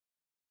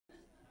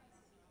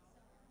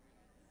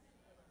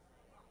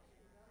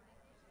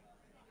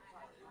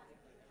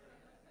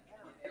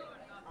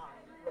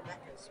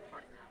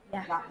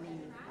Yeah. got me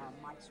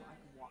mic so I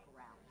can walk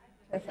around.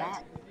 With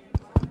that.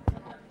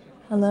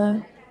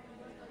 Hello.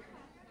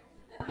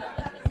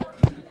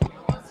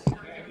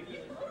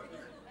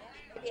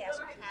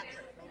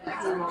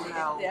 You will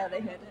know. Yeah,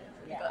 they heard it.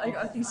 Yeah. I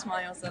got a few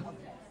smiles then.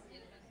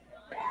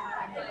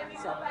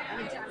 So,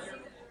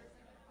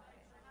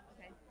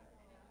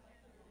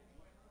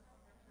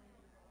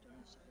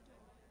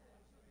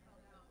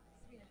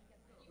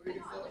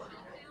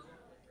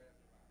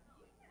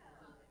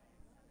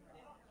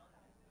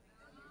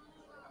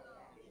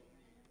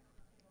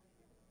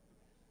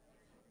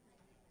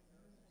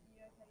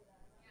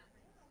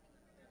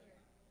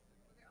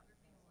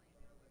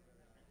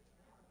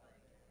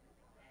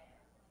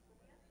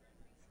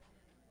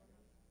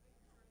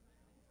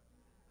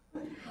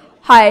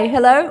 Hi,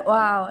 hello.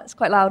 Wow, it's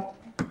quite loud.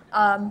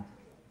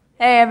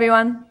 Hey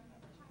everyone.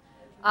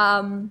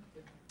 My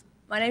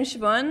name's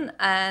Siobhan,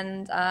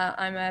 and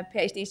I'm a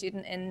PhD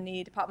student in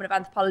the Department of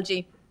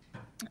Anthropology.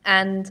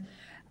 And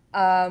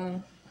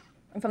I'm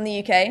from the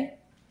UK,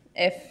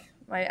 if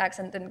my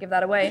accent didn't give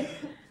that away.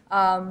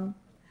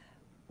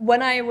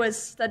 When I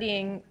was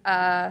studying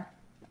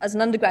as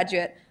an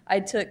undergraduate, I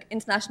took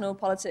international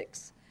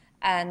politics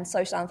and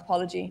social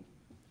anthropology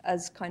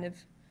as kind of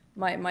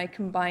my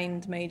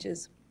combined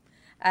majors.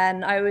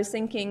 And I was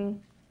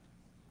thinking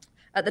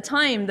at the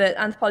time that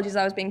anthropology as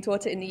I was being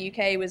taught it in the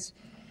UK was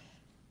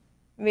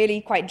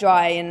really quite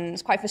dry and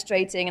it's quite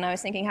frustrating. And I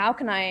was thinking, how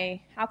can I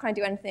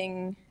do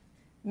anything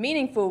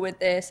meaningful with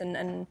this,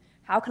 and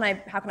how can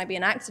I be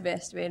an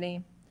activist,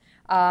 really?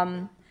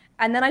 And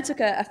then I took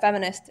a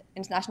feminist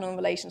international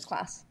relations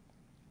class.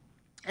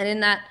 And in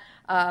that,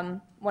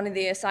 one of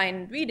the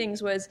assigned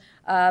readings was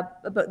a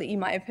book that you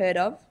might have heard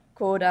of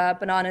called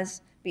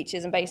Bananas,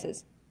 Beaches and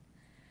Bases.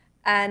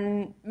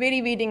 And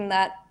really reading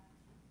that,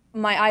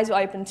 my eyes were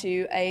open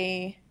to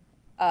a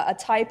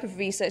type of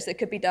research that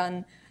could be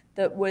done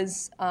that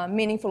was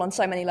meaningful on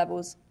so many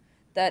levels,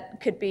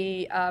 that could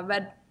be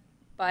read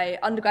by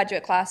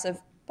undergraduate class of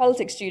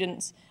politics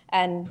students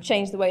and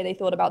change the way they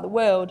thought about the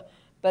world,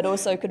 but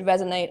also could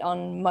resonate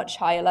on much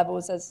higher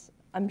levels, as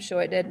I'm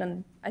sure it did,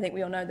 and I think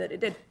we all know that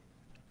it did.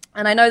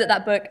 And I know that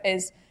that book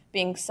is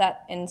being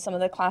set in some of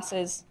the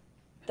classes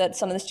that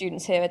some of the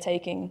students here are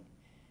taking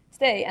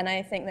today, and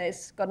I think that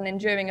it's got an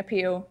enduring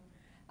appeal.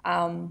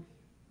 And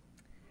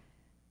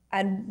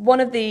one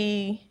of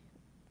the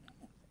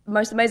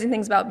most amazing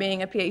things about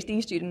being a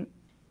PhD student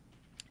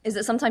is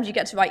that sometimes you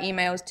get to write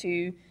emails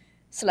to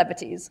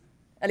celebrities.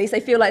 At least they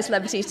feel like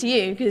celebrities to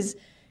you, because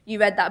you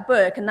read that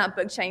book, and that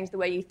book changed the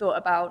way you thought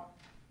about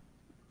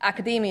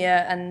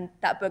academia, and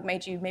that book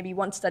made you maybe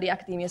want to study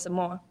academia some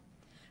more.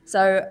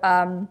 So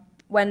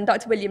when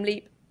Dr. William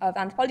Leap of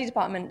Anthropology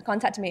Department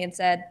contacted me and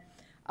said,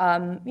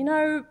 you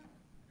know,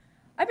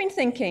 I've been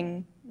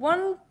thinking,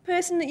 one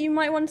person that you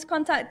might want to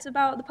contact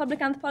about the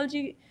Public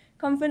Anthropology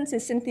Conference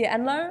is Cynthia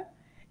Enloe.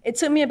 It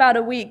took me about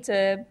a week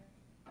to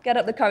get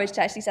up the courage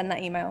to actually send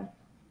that email.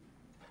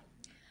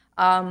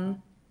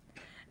 And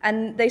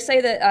they say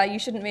that you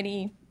shouldn't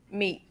really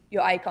meet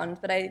your icons,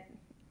 but I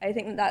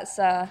think that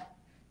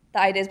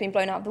idea has been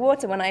blown out of the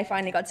water when I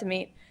finally got to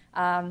meet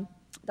Dr.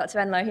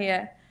 Enloe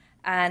here.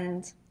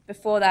 And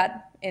before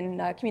that, in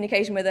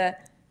communication with her,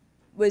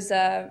 was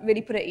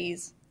really put at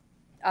ease.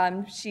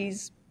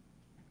 She's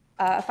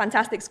a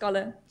fantastic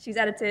scholar. She's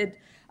edited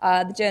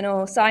the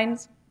journal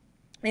Signs,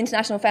 the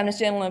International Feminist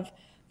Journal of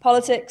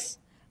Politics,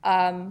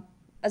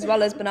 as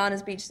well as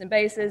Bananas, Beaches and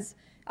Bases.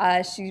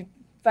 She's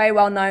very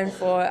well known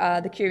for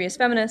The Curious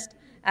Feminist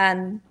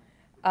and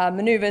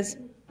Maneuvers,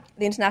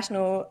 the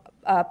International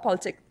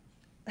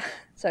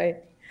Sorry.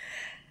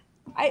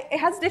 It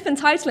has a different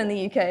title in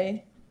the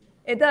UK.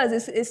 It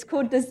does. It's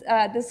called Does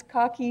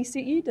Khaki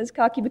Suit You? Does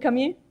Khaki Become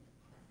You?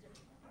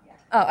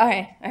 Oh,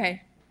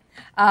 okay.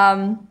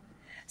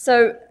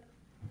 So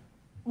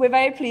we're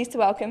very pleased to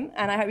welcome,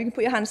 and I hope you can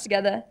put your hands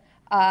together,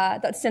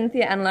 Dr.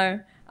 Cynthia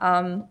Enloe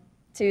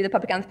to the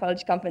Public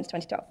Anthropology Conference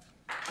 2012.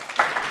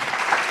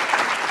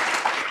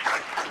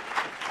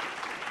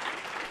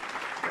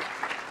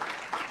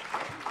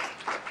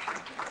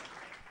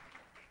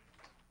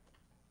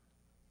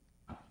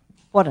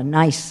 what a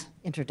nice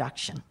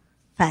introduction.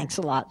 Thanks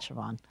a lot,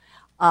 Siobhan.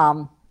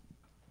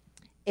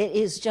 It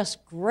is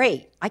just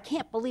great. I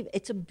can't believe it.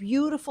 It's a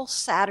beautiful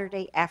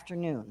Saturday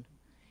afternoon,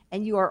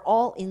 and you are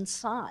all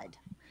inside.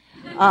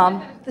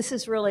 This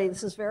is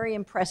very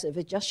impressive.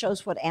 It just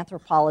shows what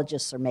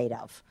anthropologists are made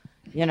of.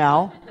 You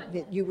know,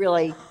 you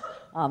really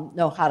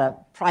know how to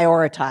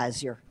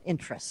prioritize your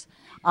interests.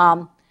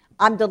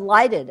 I'm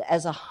delighted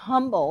as a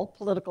humble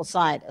political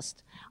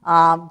scientist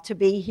to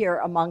be here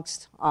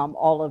amongst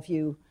all of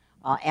you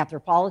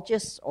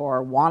anthropologists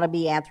or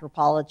wannabe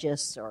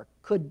anthropologists or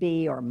could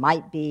be or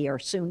might be or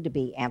soon to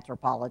be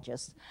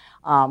anthropologists.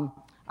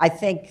 I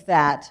think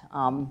that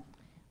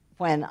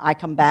when I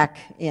come back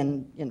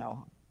in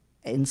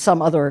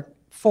some other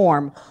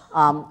form,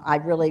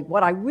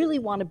 what I really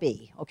want to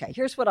be, okay,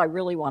 here's what I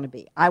really want to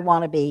be. I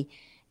want to be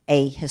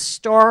a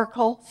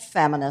historical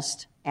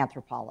feminist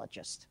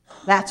anthropologist.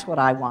 That's what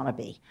I want to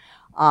be.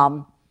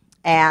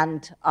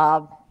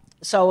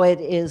 So it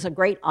is a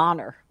great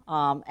honor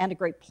and a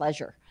great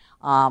pleasure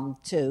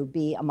to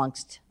be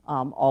amongst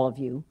all of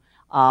you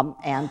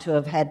and to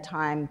have had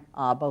time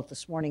both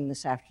this morning and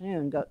this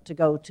afternoon to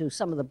go to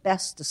some of the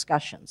best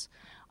discussions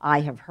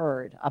I have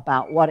heard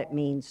about what it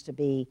means to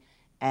be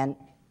and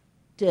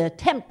to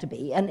attempt to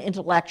be an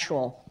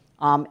intellectual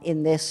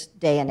in this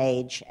day and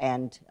age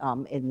and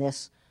in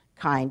this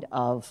kind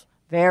of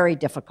very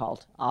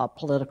difficult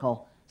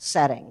political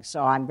setting.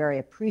 So I'm very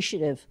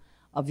appreciative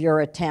of your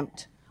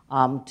attempt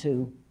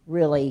to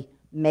really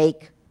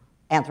make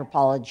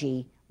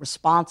anthropology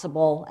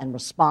responsible and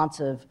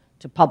responsive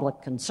to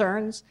public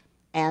concerns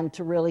and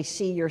to really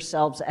see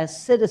yourselves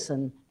as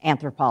citizen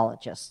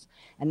anthropologists.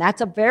 And that's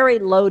a very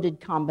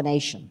loaded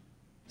combination.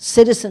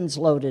 Citizens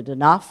loaded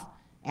enough,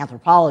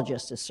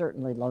 anthropologist is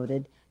certainly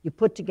loaded. You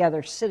put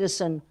together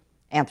citizen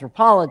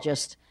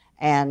anthropologist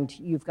and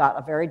you've got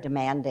a very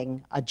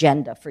demanding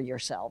agenda for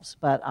yourselves,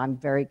 but I'm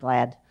very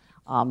glad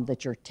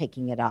that you're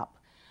taking it up.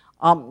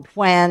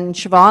 When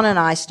Siobhan and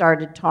I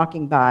started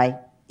talking by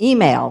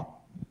email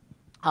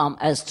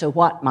as to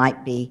what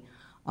might be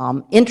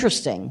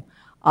interesting,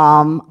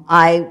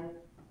 I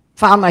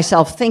found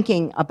myself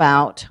thinking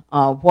about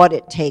what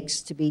it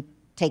takes to be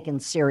taken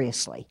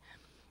seriously.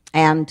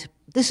 And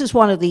this is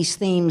one of these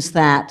themes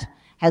that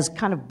has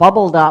kind of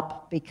bubbled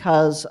up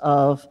because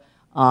of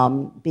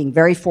being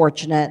very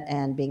fortunate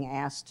and being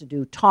asked to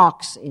do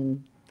talks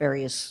in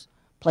various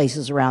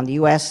places around the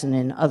US and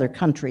in other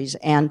countries.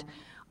 And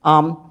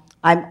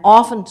I'm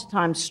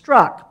oftentimes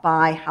struck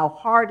by how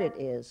hard it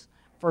is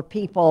for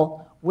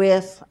people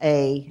with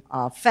a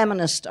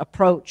feminist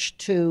approach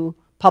to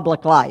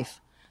public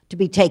life to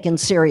be taken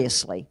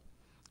seriously.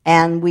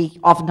 And we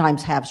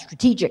oftentimes have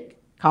strategic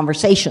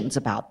conversations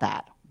about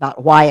that,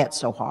 about why it's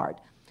so hard.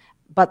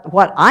 But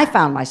what I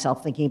found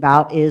myself thinking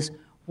about is,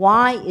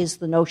 why is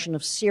the notion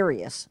of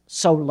serious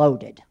so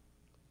loaded?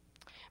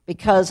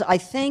 Because I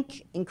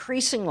think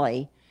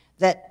increasingly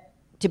that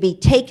to be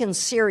taken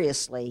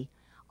seriously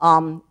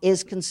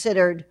is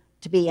considered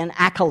to be an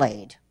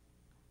accolade,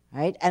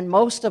 right? And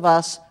most of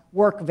us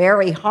work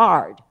very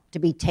hard to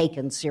be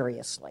taken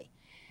seriously.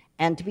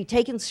 And to be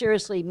taken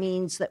seriously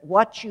means that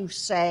what you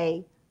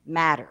say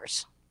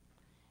matters.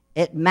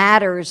 It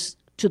matters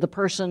to the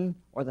person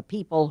or the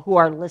people who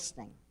are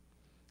listening.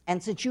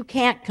 And since you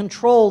can't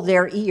control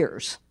their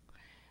ears,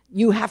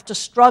 you have to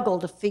struggle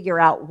to figure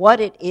out what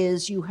it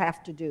is you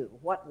have to do,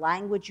 what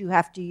language you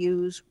have to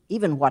use,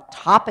 even what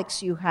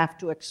topics you have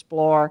to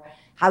explore,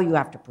 how you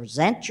have to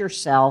present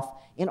yourself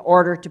in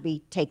order to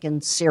be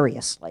taken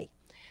seriously.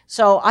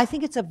 So I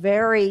think it's a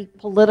very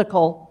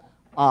political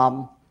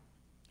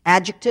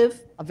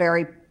adjective, a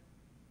very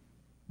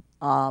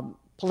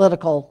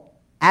political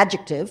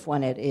adjective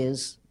when it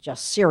is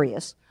just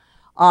serious.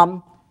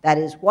 That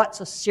is,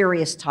 what's a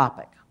serious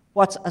topic?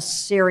 What's a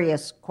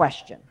serious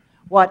question?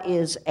 What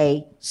is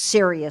a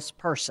serious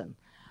person?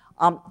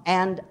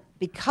 And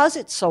because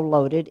it's so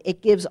loaded,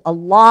 it gives a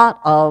lot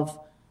of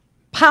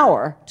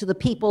power to the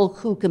people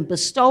who can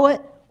bestow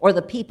it or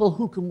the people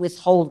who can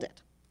withhold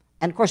it.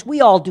 And of course,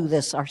 we all do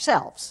this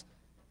ourselves.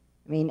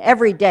 I mean,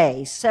 every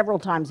day, several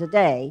times a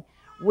day,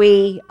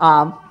 we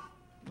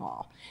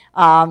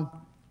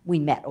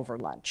met over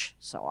lunch,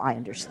 so I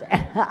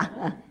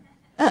understand.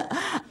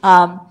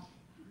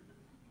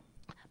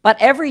 But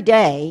every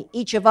day,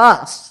 each of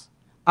us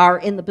are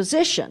in the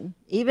position,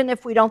 even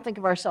if we don't think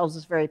of ourselves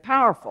as very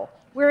powerful,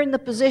 we're in the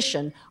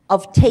position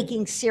of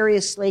taking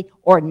seriously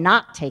or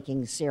not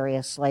taking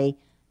seriously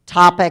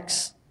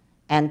topics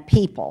and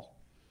people.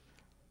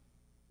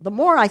 The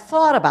more I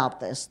thought about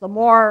this, the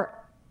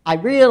more I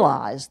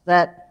realized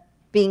that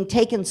being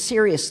taken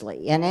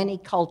seriously in any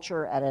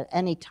culture at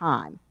any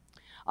time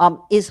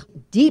is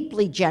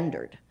deeply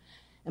gendered.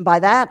 And by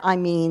that I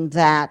mean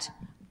that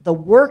the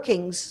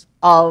workings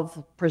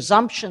of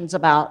presumptions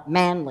about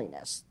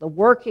manliness, the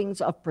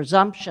workings of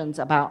presumptions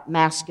about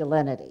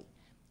masculinity,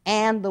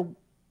 and the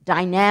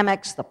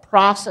dynamics, the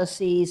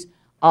processes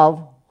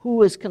of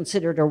who is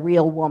considered a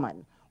real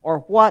woman, or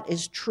what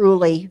is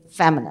truly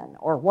feminine,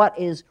 or what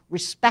is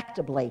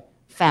respectably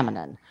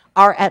feminine,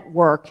 are at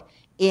work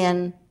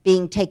in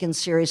being taken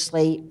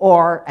seriously,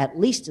 or at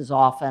least as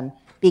often,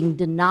 being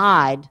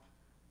denied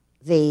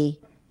the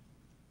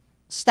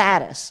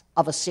status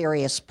of a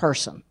serious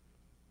person.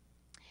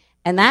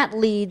 And that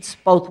leads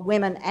both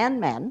women and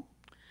men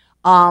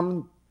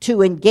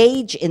to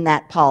engage in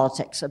that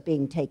politics of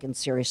being taken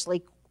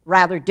seriously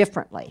rather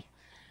differently.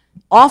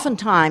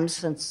 Oftentimes,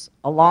 since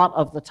a lot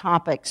of the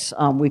topics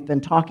we've been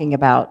talking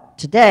about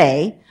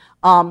today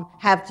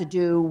have to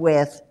do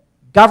with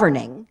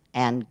governing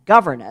and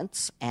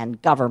governance and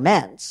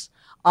governments,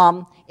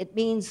 it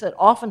means that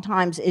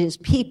oftentimes it is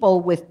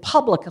people with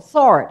public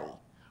authority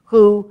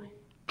who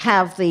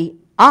have the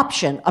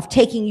option of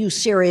taking you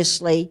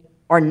seriously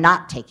or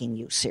not taking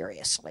you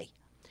seriously.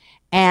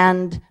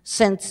 And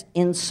since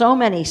in so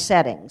many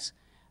settings,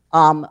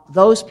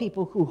 those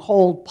people who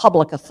hold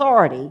public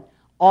authority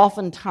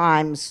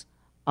oftentimes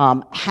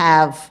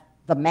have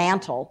the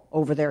mantle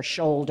over their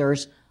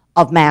shoulders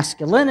of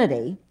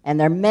masculinity, and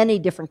there are many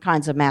different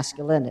kinds of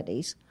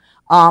masculinities,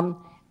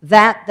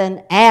 that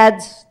then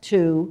adds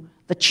to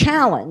the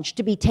challenge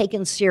to be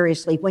taken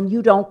seriously when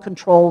you don't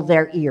control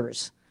their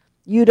ears.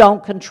 You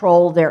don't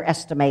control their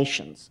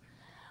estimations.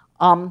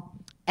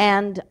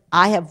 And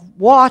I have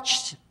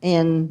watched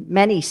in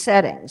many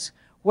settings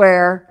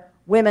where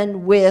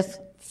women with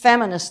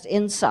feminist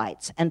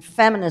insights and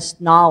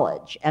feminist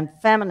knowledge and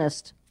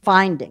feminist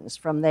findings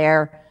from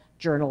their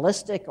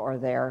journalistic or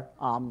their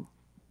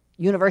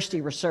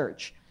university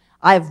research,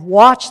 I've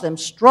watched them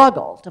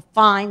struggle to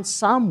find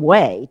some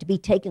way to be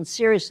taken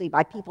seriously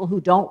by people who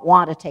don't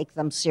want to take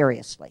them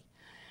seriously.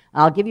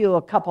 I'll give you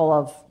a couple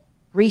of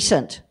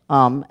recent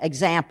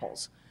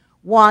examples.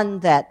 One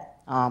that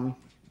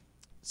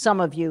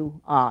some of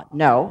you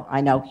know,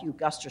 I know Hugh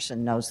Gusterson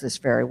knows this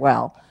very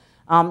well.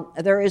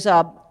 There is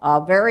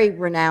a very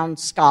renowned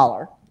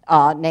scholar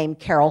named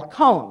Carol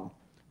Cohn,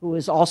 who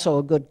is also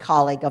a good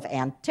colleague of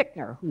Ann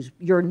Tickner, who's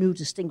your new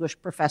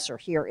distinguished professor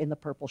here in the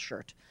purple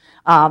shirt.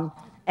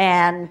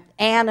 And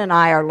Ann and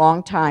I are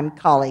longtime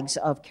colleagues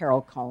of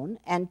Carol Cohn.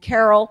 And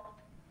Carol,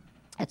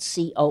 that's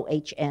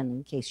C-O-H-N,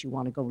 in case you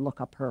want to go look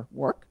up her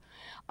work.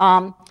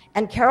 And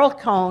Carol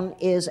Cohn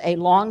is a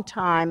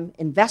longtime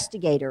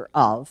investigator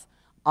of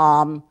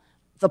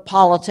the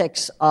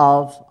politics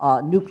of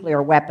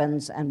nuclear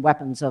weapons and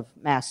weapons of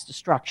mass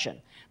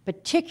destruction,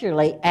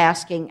 particularly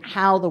asking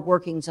how the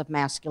workings of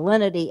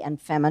masculinity and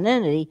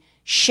femininity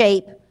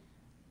shape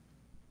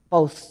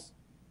both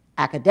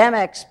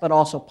academics but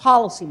also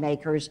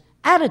policymakers'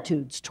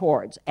 attitudes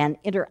towards and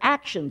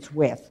interactions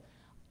with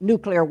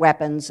nuclear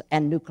weapons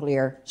and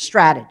nuclear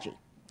strategy.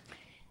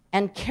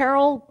 And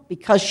Carol,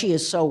 because she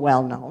is so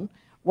well known,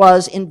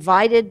 was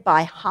invited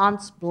by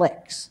Hans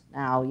Blix.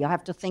 Now, you'll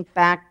have to think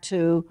back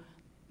to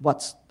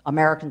what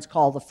Americans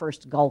call the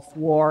first Gulf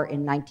War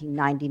in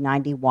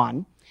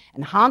 1990-91.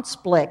 And Hans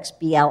Blix,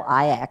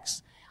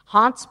 B-L-I-X,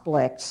 Hans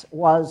Blix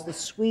was the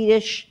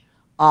Swedish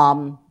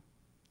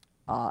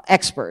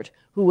expert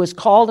who was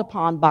called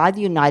upon by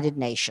the United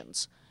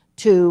Nations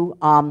to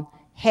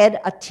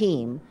head a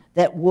team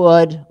that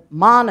would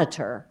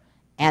monitor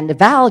and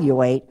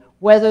evaluate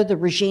whether the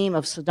regime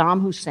of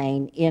Saddam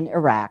Hussein in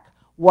Iraq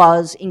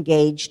was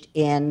engaged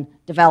in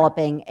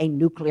developing a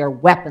nuclear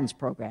weapons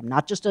program,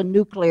 not just a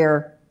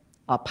nuclear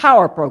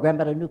power program,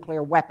 but a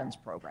nuclear weapons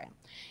program.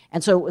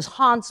 And so it was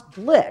Hans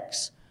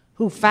Blix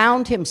who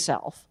found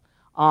himself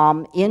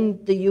in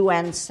the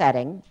UN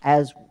setting,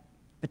 as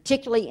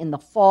particularly in the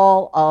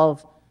fall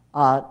of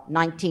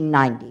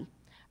 1990,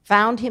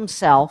 found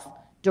himself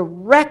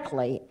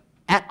directly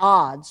at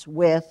odds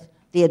with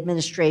the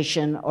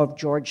administration of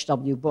George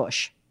W.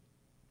 Bush,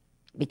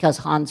 because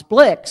Hans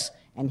Blix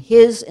and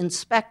his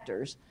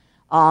inspectors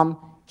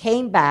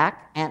came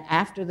back, and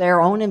after their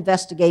own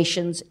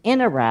investigations in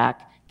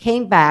Iraq,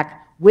 came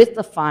back with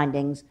the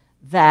findings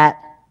that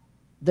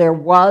there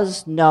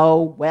was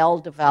no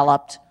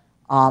well-developed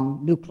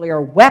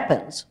nuclear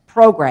weapons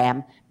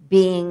program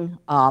being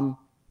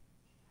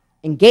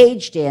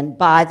engaged in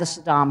by the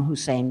Saddam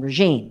Hussein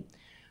regime,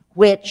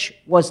 which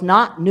was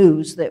not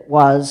news that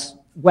was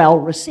well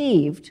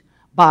received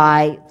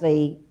by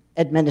the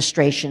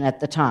administration at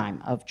the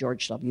time of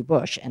George W.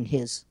 Bush and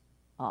his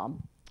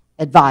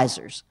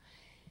advisors.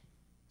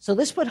 So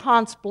this put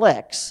Hans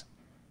Blix.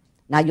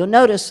 Now you'll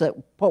notice that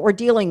what we're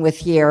dealing with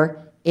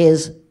here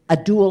is a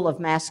duel of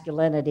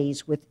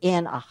masculinities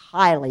within a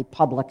highly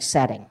public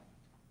setting.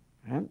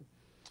 Right?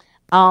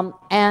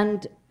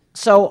 And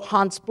so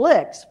Hans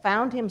Blix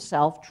found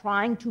himself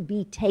trying to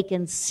be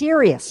taken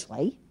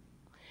seriously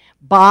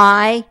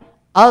by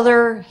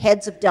other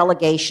heads of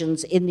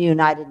delegations in the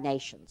United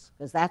Nations,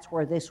 because that's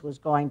where this was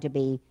going to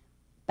be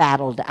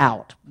battled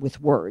out with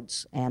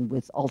words and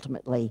with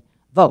ultimately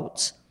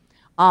votes.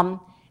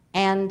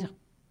 And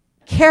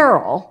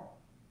Carol,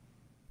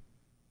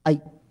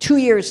 2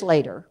 years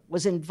later,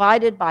 was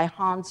invited by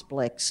Hans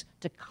Blix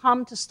to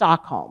come to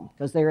Stockholm,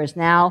 because there is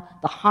now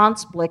the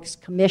Hans Blix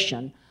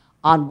Commission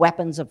on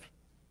Weapons of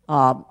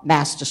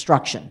Mass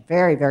Destruction.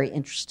 Very, very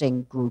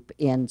interesting group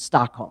in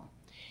Stockholm.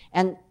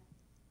 And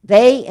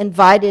they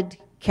invited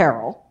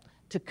Carol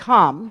to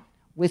come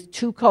with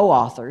two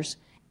co-authors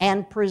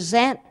and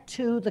present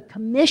to the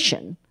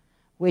commission,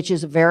 which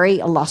is a very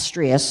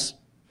illustrious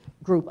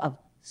group of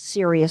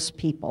serious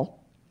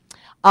people,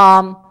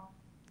 a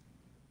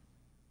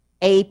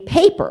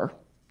paper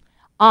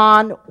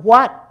on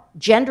what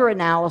gender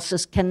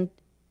analysis can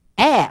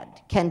add,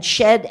 can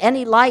shed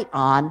any light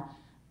on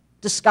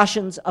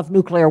discussions of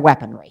nuclear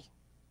weaponry.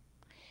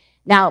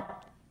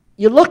 Now,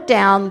 you look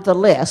down the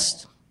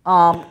list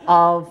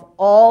of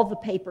all the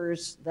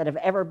papers that have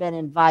ever been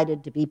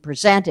invited to be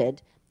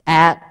presented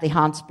at the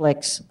Hans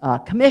Blix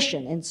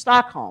Commission in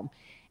Stockholm.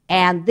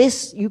 And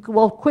this, you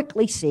will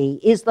quickly see,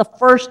 is the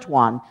first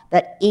one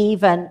that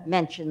even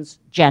mentions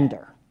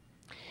gender,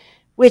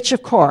 which,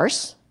 of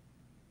course,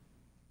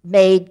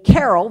 made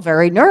Carol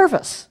very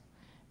nervous.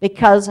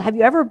 Because have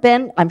you ever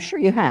been, I'm sure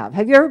you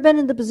have you ever been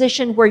in the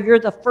position where you're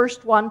the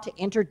first one to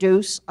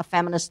introduce a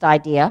feminist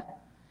idea?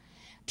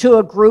 to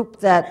a group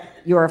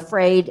that you're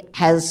afraid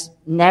has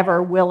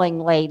never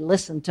willingly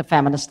listened to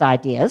feminist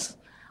ideas,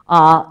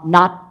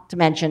 not to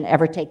mention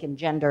ever taken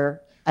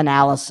gender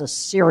analysis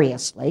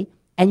seriously,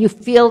 and you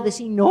feel this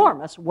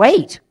enormous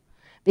weight,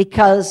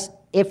 because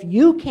if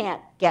you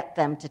can't get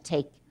them to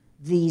take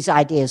these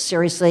ideas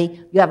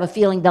seriously, you have a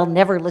feeling they'll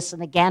never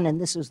listen again, and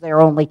this is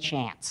their only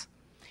chance.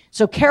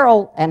 So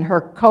Carol and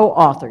her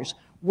co-authors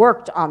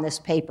worked on this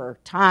paper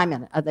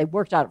they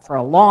worked on it for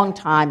a long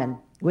time, and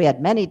we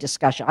had many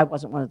discussions. I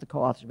wasn't one of the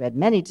co-authors. We had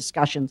many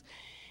discussions,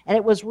 and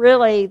it was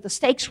really, the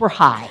stakes were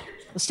high.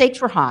 The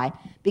stakes were high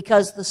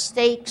because the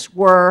stakes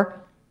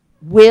were,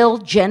 will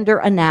gender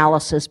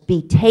analysis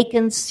be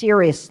taken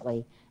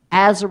seriously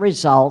as a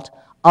result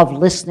of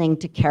listening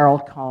to Carol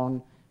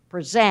Cohn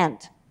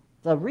present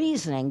the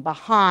reasoning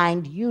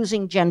behind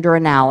using gender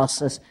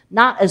analysis,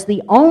 not as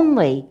the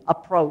only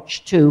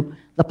approach to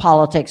the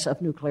politics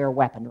of nuclear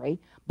weaponry,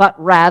 but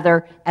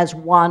rather as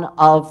one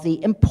of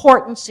the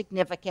important,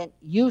 significant,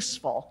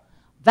 useful,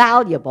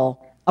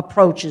 valuable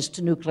approaches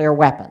to nuclear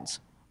weapons.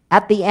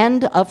 At the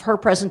end of her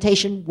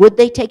presentation, would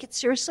they take it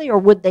seriously or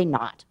would they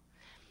not?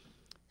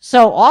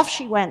 So off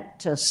she went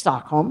to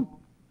Stockholm,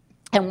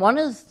 and one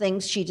of the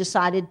things she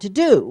decided to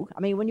do, I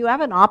mean, when you have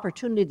an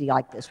opportunity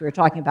like this, we were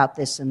talking about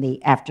this in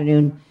the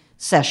afternoon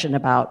session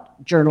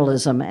about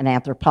journalism and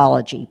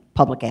anthropology,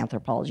 public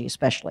anthropology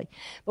especially,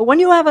 but when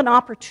you have an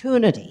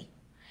opportunity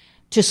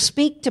to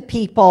speak to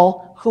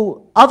people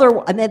who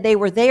and they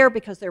were there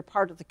because they're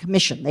part of the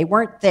commission. They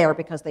weren't there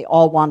because they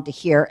all wanted to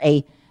hear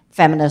a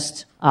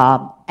feminist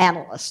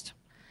analyst.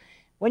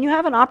 When you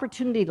have an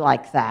opportunity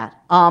like that,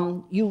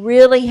 you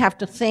really have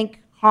to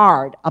think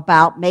hard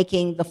about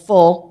making the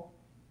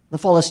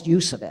fullest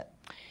use of it.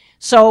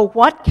 So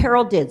what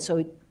Carol did,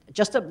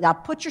 now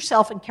put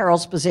yourself in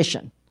Carol's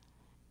position.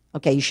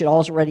 Okay, you should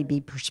already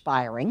be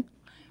perspiring,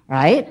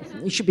 right?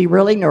 You should be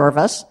really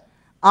nervous.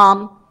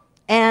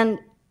 And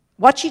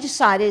what she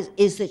decided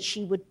is that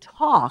she would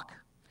talk,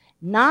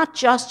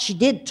 she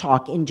did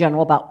talk in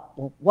general about,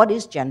 well, what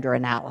is gender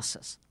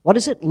analysis? What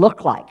does it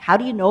look like? How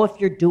do you know if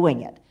you're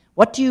doing it?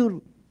 What do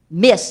you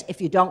miss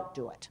if you don't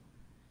do it?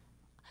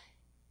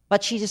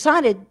 But she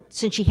decided,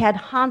 since she had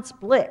Hans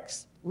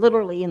Blix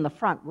literally in the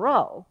front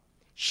row,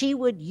 she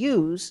would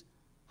use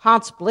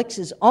Hans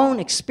Blix's own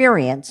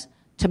experience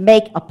to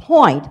make a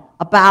point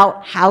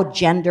about how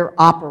gender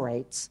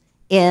operates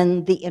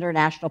in the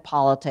international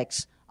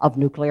politics of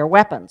nuclear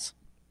weapons.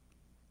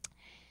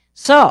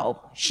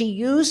 So she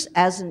used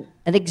as an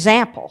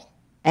example,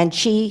 and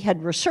she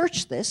had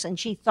researched this, and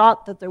she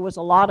thought that there was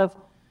a lot of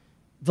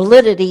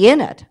validity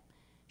in it.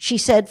 She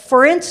said,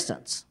 for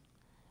instance,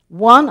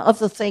 one of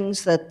the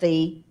things that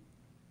the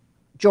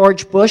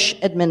George Bush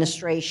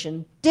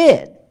administration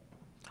did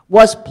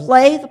was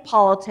play the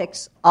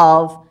politics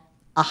of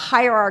a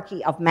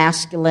hierarchy of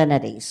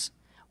masculinities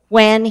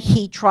when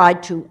he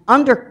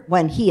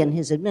and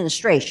his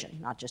administration,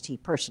 not just he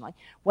personally,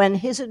 when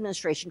his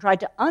administration tried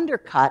to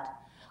undercut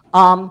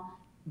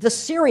the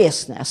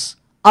seriousness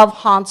of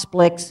Hans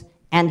Blix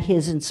and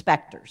his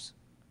inspectors.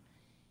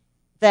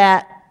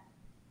 That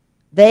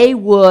they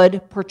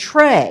would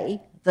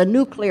portray the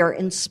nuclear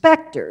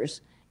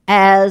inspectors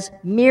as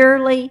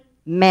merely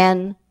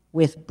men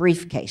with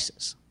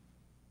briefcases.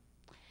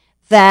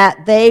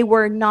 That they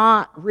were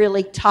not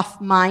really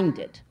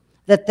tough-minded,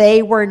 that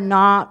they were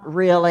not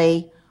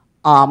really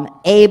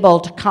able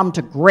to come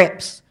to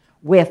grips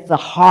with the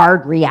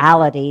hard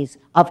realities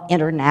of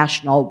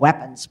international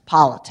weapons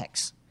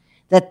politics,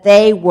 that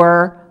they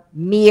were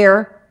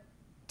mere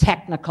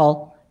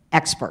technical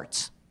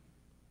experts,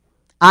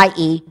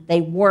 i.e.,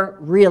 they weren't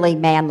really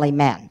manly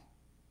men,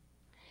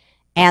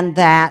 and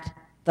that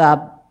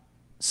the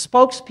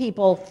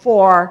spokespeople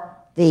for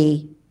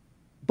the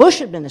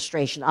Bush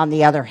administration, on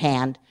the other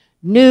hand,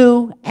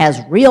 knew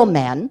as real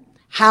men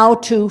how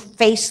to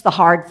face the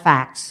hard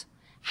facts,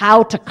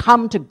 how to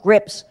come to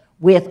grips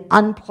with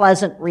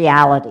unpleasant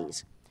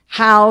realities,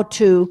 how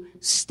to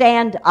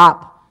stand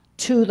up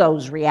to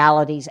those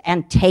realities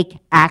and take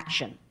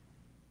action.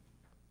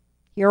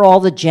 Hear all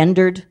the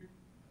gendered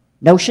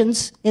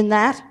notions in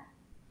that?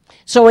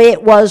 So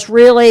it was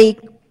really,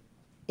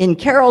 in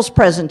Carol's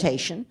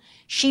presentation,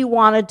 she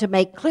wanted to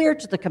make clear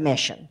to the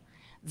commission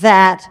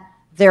that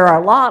there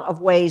are a lot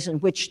of ways in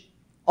which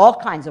all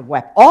kinds of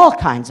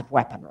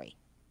weaponry,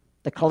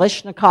 the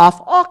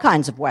Kalashnikov, all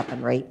kinds of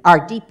weaponry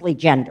are deeply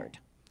gendered.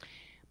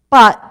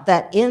 But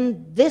that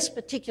in this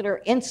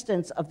particular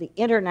instance of the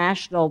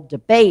international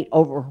debate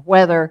over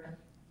whether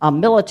a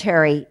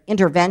military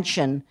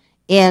intervention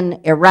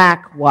in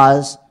Iraq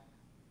was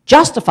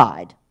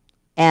justified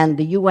and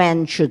the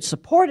UN should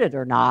support it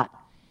or not,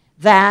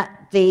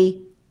 that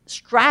the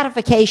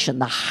stratification,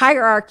 the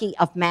hierarchy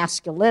of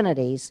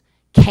masculinities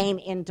came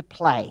into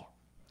play.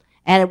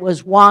 And it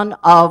was one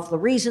of the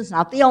reasons,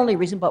 not the only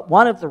reason, but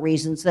one of the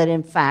reasons that,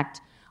 in fact,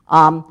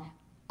 a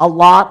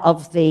lot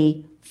of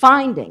the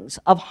findings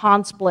of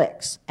Hans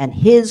Blix and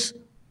his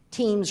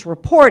team's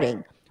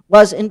reporting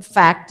was, in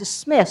fact,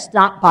 dismissed,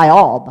 not by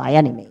all, by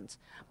any means,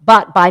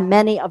 but by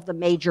many of the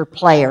major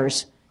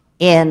players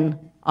in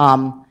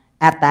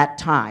at that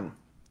time.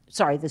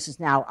 Sorry, this is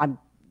now,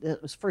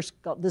 it was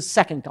the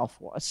second Gulf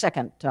War,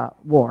 second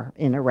war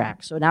in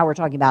Iraq. So now we're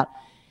talking about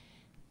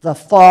the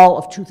fall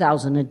of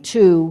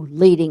 2002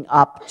 leading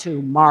up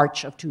to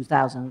March of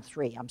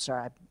 2003. I'm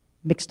sorry, I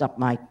mixed up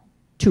my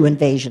two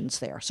invasions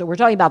there. So we're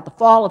talking about the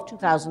fall of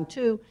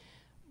 2002,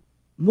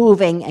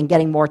 moving and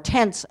getting more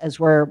tense as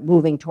we're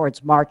moving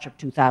towards March of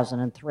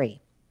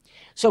 2003.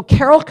 So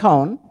Carol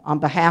Cohn, on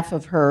behalf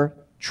of her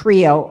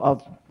trio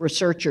of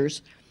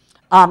researchers,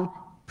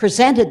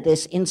 presented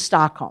this in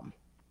Stockholm.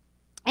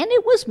 And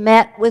it was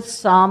met with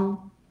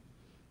some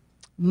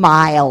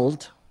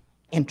mild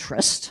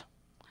interest.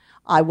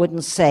 I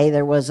wouldn't say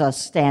there was a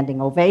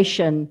standing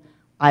ovation.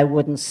 I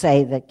wouldn't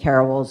say that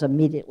Carol was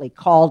immediately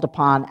called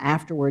upon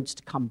afterwards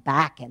to come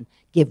back and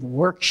give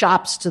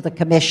workshops to the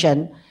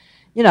commission.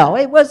 You know,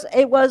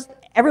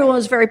 everyone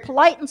was very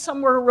polite, and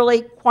some were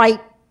really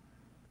quite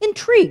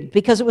intrigued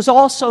because it was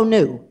all so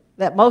new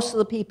that most of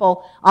the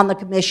people on the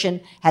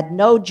commission had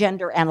no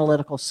gender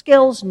analytical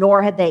skills,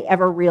 nor had they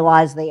ever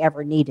realized they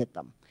ever needed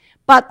them.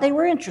 But they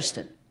were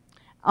interested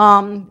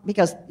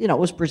because, you know, it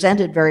was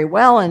presented very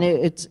well, and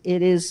it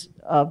is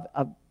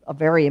a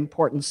very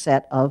important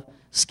set of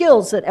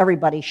skills that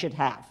everybody should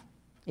have.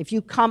 If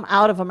you come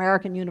out of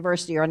American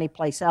University or any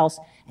place else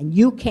and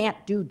you can't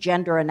do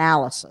gender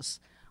analysis,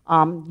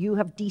 you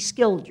have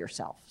de-skilled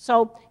yourself.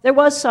 So there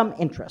was some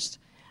interest.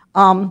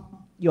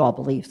 You all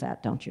believe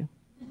that, don't you?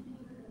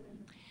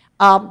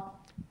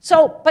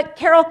 But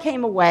Carol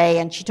came away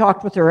and she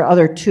talked with her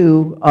other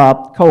two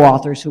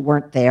co-authors who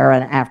weren't there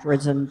and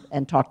afterwards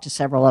and talked to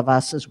several of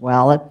us as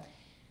well.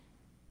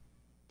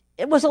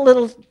 It was a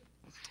little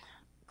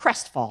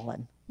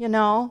crestfallen, you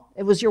know?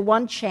 It was your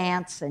one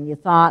chance and you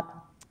thought,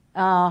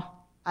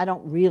 I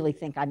don't really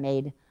think I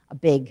made a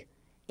big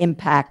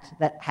impact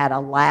that had a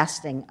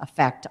lasting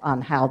effect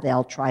on how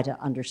they'll try to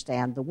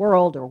understand the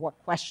world or what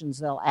questions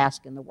they'll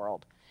ask in the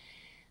world.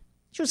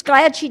 She was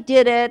glad she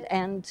did it,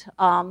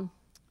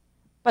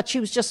 but she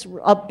was just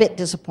a bit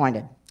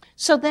disappointed.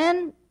 So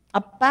then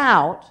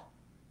about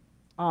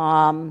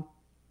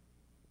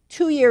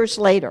 2 years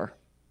later,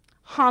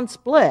 Hans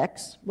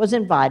Blix was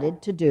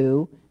invited to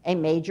do a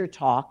major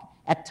talk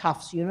at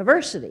Tufts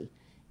University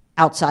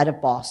outside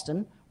of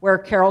Boston, where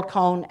Carol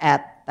Cohn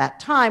at that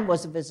time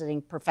was a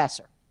visiting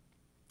professor.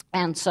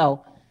 And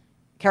so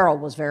Carol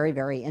was very,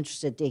 very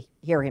interested to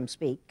hear him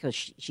speak because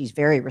she's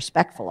very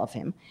respectful of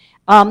him.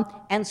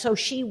 And so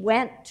she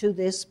went to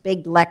this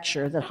big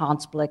lecture that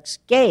Hans Blix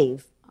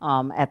gave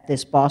at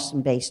this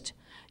Boston-based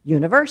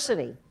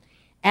university.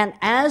 And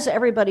as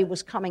everybody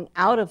was coming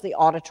out of the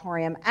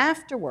auditorium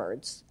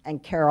afterwards,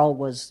 and Carol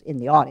was in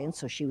the audience,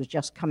 so she was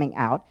just coming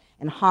out,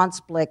 and Hans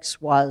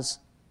Blix was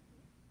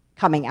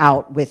coming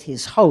out with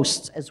his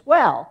hosts as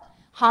well,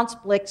 Hans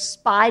Blix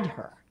spied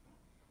her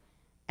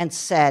and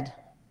said,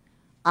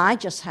 I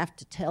just have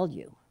to tell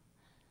you,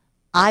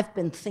 I've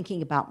been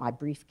thinking about my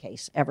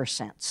briefcase ever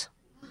since.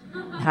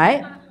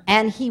 Right?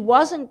 And he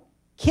wasn't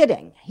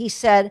kidding. He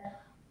said,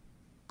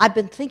 I've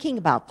been thinking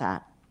about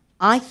that.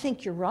 I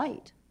think you're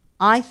right.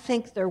 I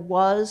think there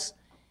was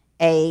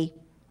a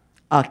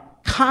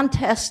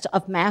contest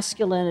of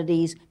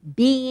masculinities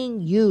being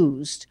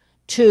used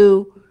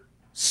to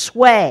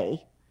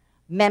sway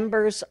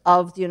members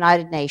of the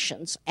United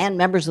Nations and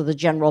members of the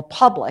general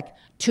public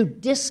to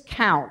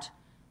discount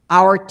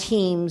our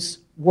team's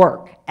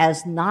work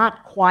as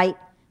not quite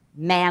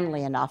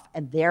manly enough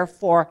and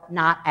therefore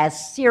not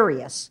as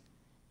serious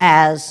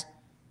as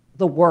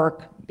the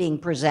work being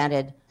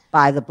presented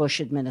by the Bush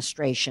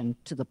administration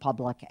to the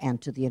public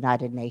and to the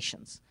United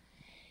Nations.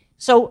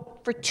 So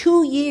for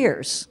 2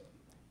 years,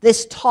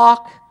 this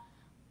talk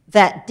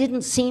that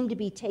didn't seem to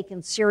be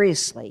taken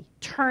seriously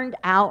turned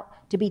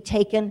out to be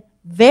taken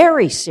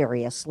very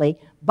seriously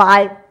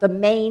by the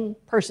main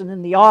person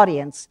in the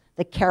audience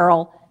that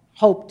Carol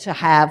hoped to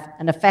have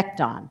an effect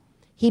on.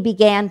 He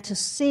began to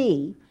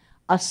see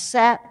a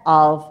set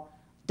of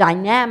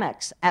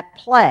dynamics at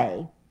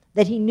play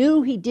that he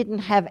knew he didn't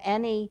have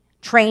any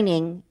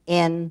training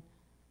in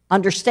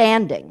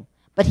understanding,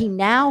 but he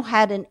now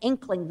had an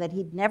inkling that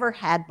he'd never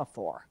had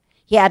before.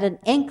 He had an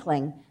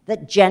inkling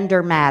that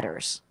gender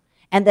matters,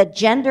 and that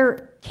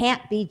gender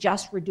can't be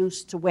just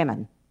reduced to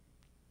women,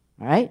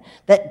 all right?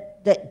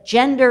 That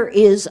gender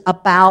is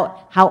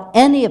about how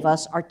any of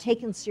us are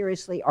taken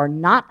seriously or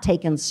not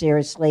taken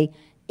seriously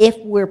if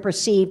we're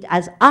perceived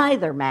as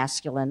either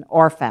masculine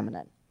or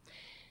feminine.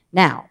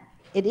 Now,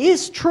 it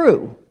is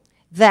true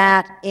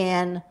that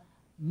in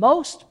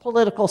most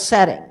political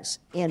settings,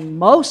 in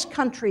most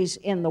countries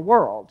in the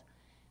world,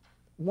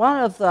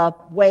 one of the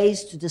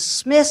ways to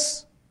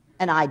dismiss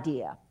an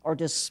idea or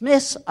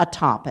dismiss a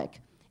topic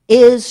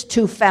is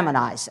to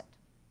feminize it.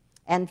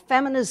 And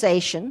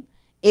feminization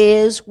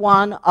is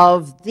one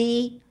of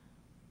the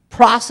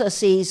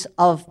processes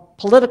of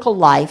political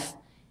life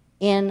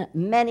in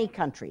many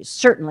countries,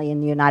 certainly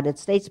in the United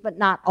States, but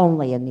not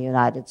only in the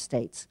United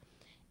States.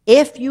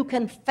 If you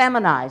can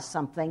feminize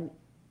something,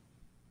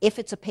 if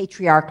it's a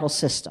patriarchal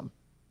system,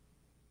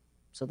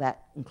 so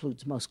that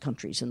includes most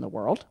countries in the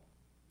world,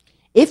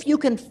 If you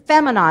can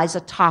feminize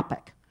a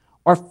topic,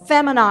 or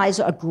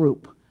feminize a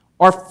group,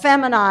 or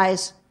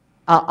feminize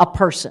a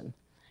person,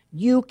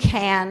 you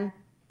can,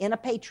 in a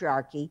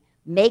patriarchy,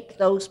 make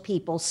those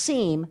people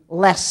seem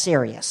less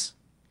serious.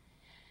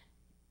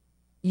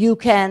 You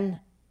can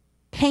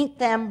paint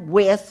them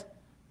with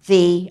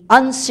the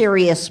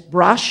unserious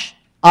brush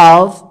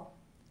of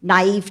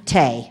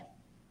naivete,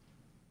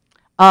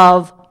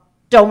 of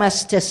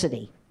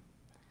domesticity,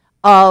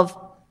 of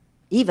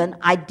even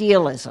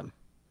idealism.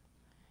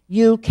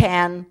 You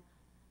can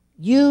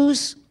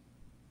use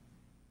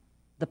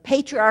the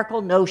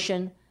patriarchal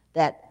notion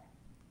that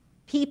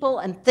people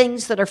and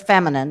things that are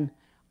feminine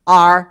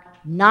are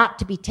not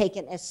to be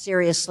taken as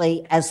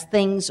seriously as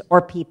things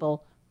or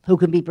people who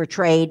can be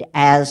portrayed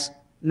as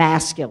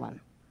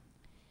masculine.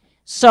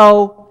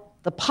 So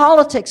the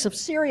politics of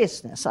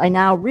seriousness, I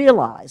now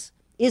realize,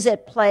 is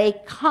at play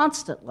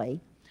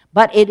constantly,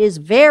 but it is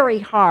very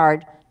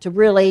hard to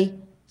really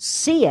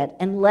see it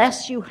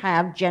unless you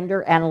have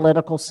gender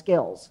analytical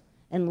skills,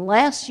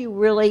 unless you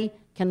really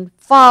can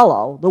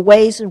follow the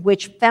ways in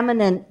which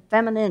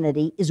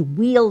femininity is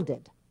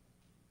wielded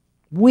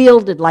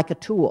like a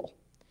tool,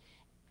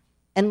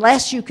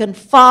 unless you can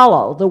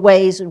follow the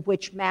ways in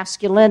which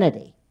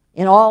masculinity,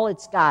 in all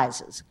its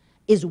guises,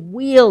 is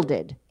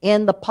wielded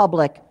in the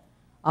public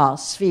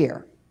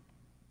sphere.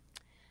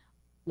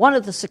 One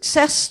of the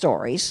success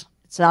stories,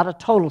 it's not a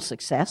total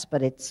success,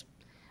 but it's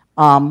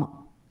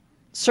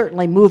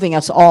certainly moving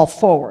us all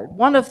forward.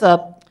 One of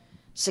the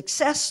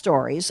success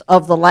stories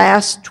of the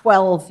last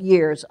 12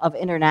 years of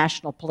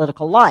international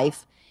political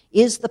life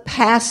is the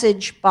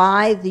passage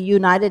by the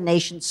United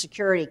Nations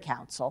Security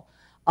Council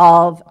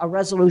of a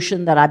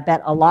resolution that I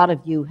bet a lot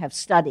of you have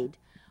studied,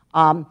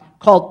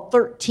 called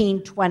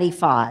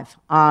 1325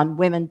 on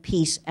women,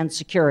 peace, and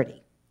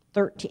security.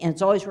 And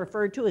it's always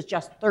referred to as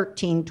just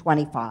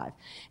 1325.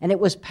 And it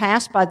was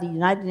passed by the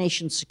United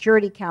Nations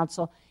Security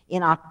Council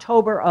in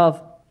October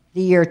of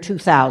the year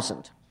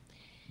 2000.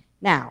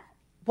 Now,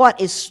 what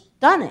is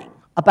stunning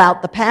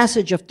about the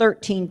passage of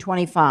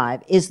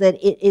 1325 is that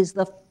it is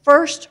the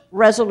first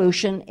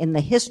resolution in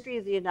the history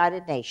of the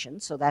United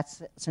Nations, so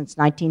that's since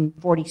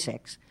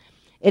 1946.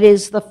 It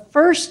is the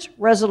first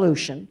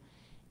resolution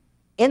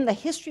in the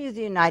history of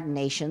the United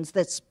Nations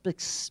that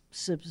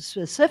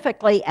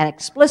specifically and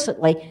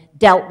explicitly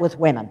dealt with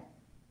women,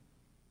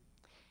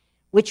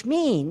 which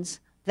means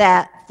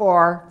that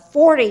for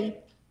 40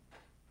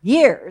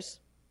 years,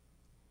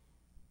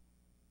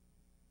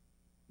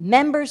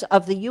 members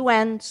of the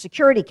UN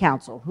Security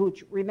Council, who,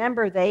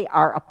 remember, they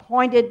are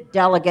appointed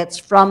delegates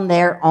from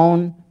their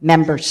own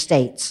member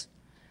states,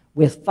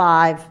 with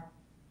 5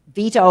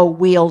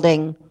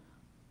 veto-wielding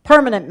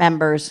permanent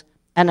members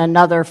and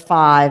another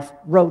 5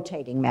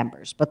 rotating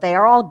members, but they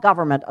are all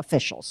government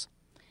officials.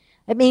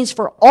 It means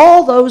for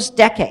all those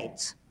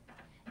decades,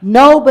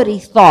 nobody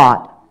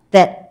thought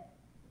that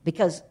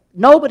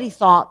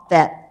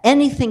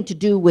anything to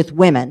do with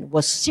women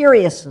was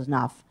serious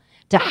enough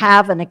to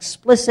have an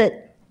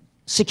explicit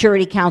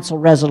Security Council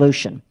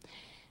resolution.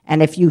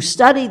 And if you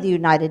study the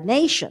United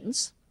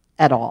Nations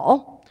at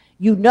all,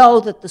 you know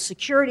that the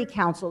Security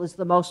Council is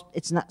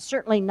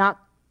certainly not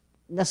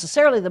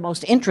necessarily the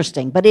most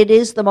interesting, but it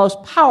is the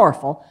most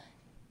powerful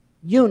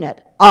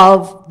unit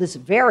of this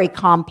very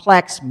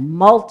complex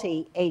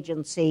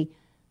multi-agency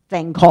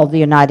thing called the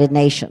United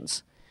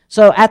Nations.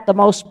 So at the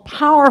most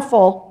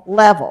powerful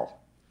level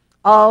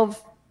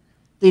of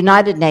the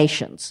United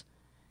Nations,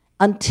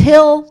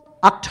 until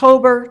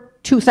October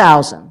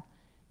 2000,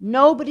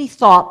 nobody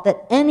thought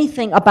that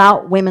anything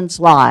about women's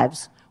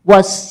lives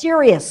was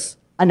serious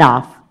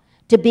enough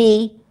to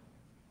be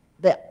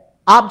the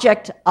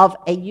object of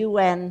a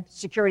UN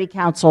Security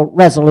Council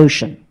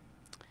resolution.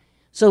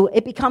 So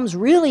it becomes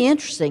really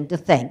interesting to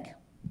think,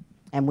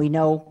 and we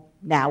know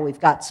now we've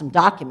got some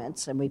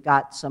documents and we've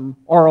got some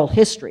oral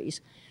histories,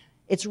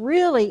 it's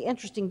really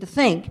interesting to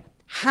think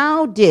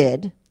how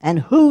did and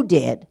who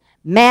did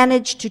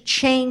manage to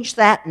change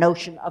that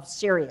notion of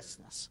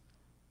seriousness.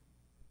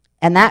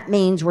 And that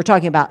means we're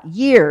talking about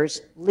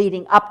years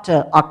leading up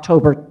to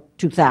October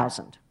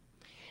 2000.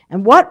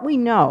 And what we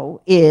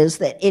know is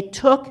that it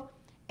took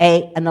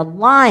an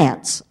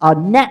alliance, a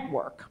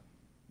network,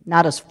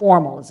 not as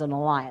formal as an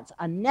alliance,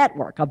 a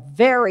network, a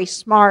very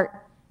smart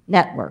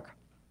network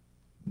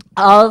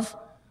of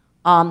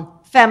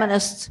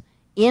feminists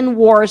in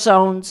war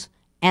zones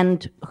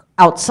and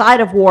outside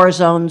of war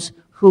zones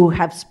who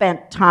have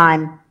spent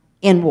time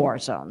in war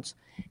zones.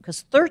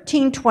 Because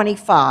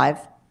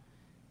 1325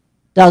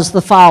 does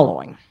the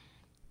following.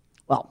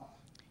 Well,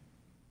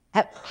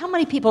 how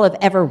many people have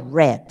ever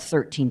read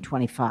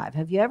 1325?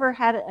 Have you ever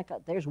had it?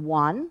 There's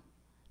 1,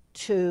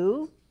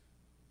 2.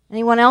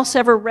 Anyone else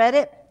ever read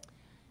it?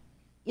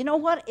 You know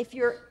what? If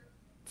you're,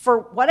 for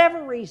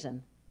whatever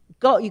reason,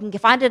 you can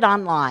find it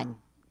online.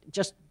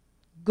 Just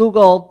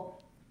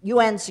Google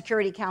UN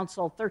Security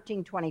Council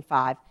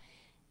 1325,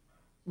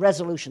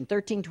 Resolution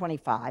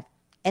 1325.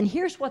 And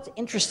here's what's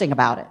interesting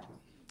about it.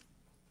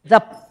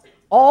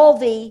 All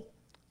the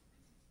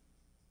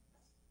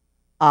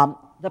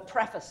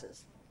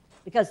prefaces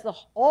because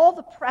all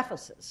the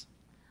prefaces,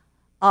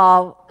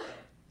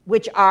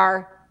 which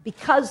are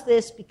because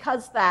this,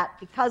 because that,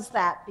 because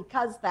that,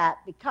 because that,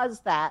 because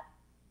that,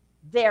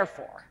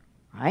 therefore,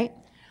 right?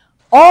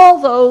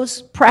 All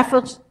those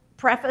preface,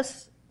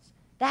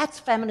 that's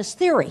feminist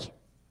theory.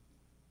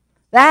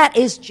 That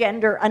is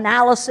gender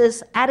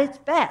analysis at its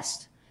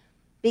best,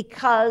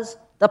 because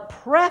the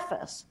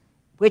preface,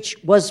 which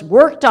was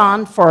worked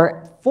on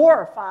for 4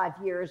 or 5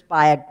 years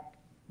by a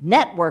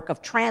network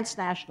of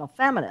transnational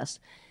feminists,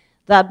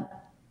 the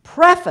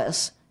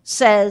preface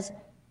says,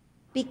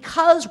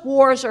 because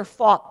wars are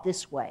fought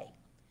this way,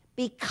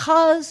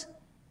 because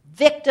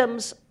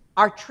victims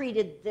are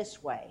treated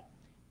this way,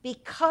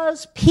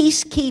 because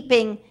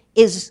peacekeeping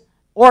is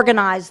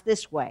organized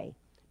this way,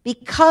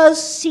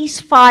 because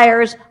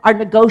ceasefires are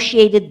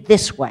negotiated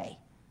this way,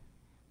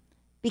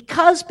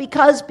 because,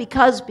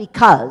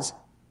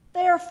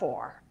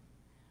 therefore,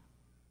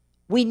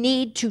 we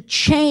need to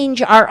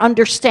change our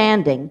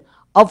understanding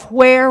of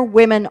where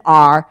women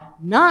are,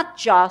 not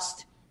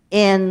just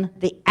in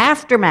the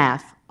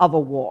aftermath of a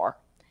war,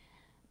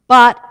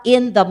 but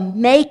in the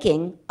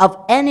making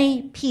of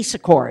any peace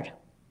accord,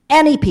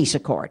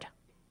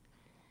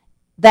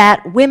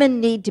 that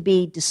women need to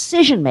be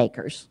decision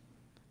makers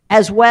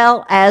as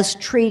well as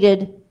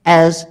treated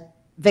as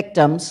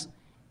victims,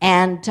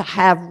 and to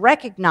have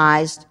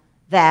recognized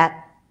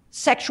that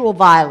sexual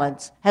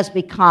violence has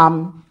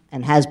become,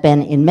 and has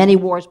been in many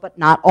wars, but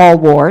not all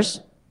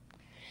wars,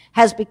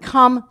 has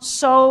become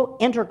so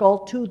integral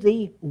to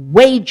the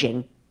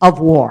waging of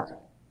war.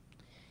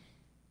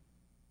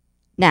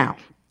 Now,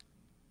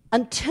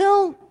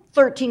 until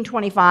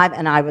 1325,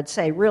 and I would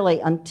say really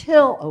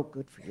until, oh,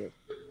 good for you.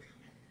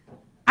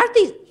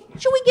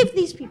 Should we give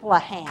these people a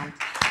hand?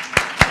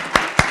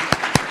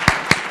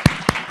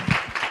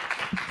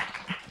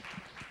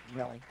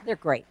 Really, they're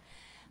great.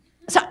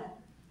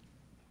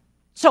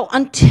 So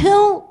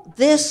until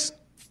this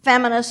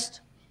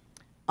feminist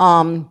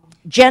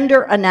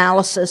gender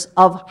analysis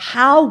of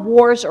how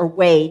wars are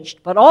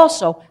waged, but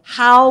also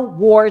how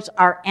wars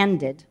are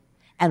ended,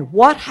 and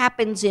what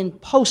happens in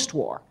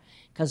post-war,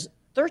 because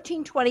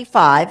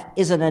 1325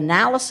 is an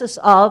analysis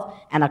of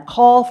and a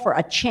call for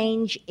a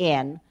change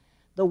in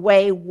the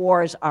way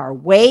wars are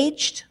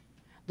waged,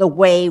 the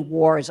way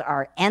wars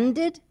are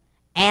ended,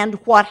 and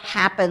what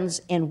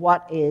happens in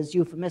what is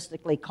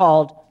euphemistically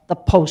called the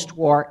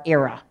post-war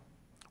era,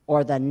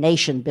 or the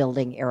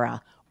nation-building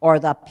era, or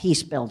the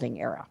peace-building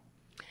era.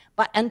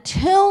 But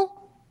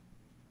until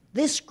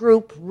this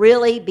group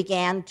really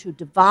began to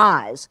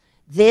devise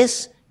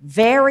this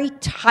very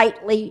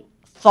tightly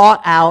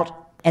thought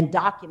out and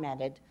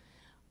documented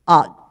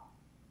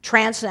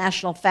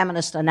transnational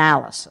feminist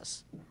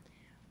analysis,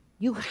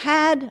 you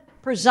had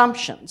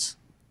presumptions,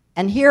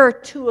 and here are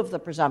 2 of the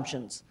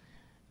presumptions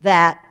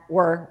that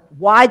were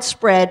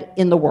widespread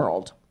in the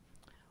world.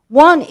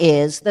 One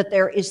is that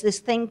there is this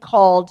thing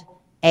called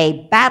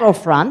a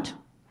battlefront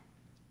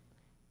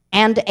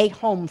and a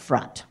home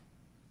front.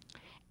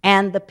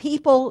 And the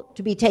people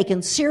to be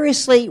taken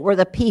seriously were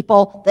the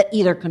people that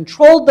either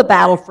controlled the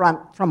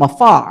battlefront from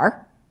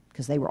afar,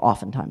 because they were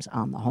oftentimes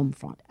on the home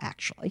front,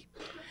 actually,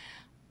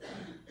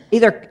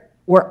 either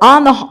were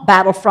on the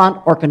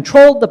battlefront or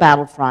controlled the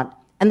battlefront,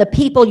 and the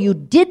people you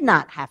did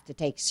not have to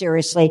take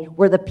seriously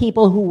were the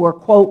people who were,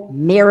 quote,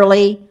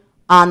 merely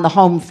on the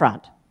home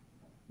front.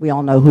 We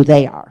all know who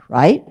they are,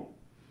 right?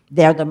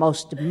 They're the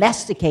most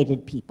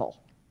domesticated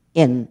people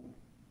in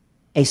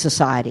a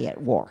society at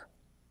war.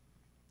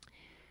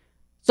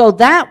 So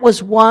that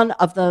was one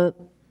of the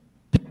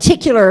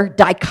particular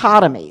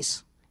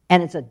dichotomies,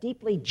 and it's a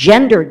deeply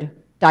gendered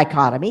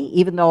dichotomy,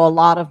 even though a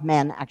lot of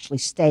men actually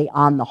stay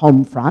on the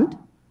home front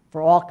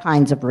for all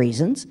kinds of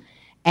reasons,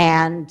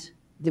 and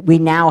we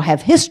now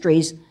have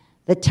histories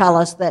that tell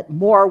us that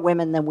more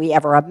women than we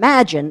ever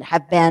imagined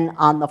have been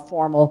on the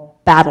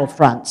formal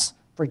battlefronts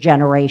for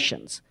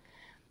generations.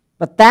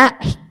 But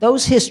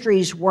those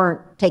histories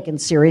weren't taken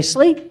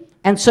seriously,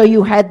 and so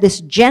you had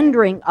this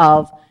gendering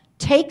of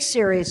take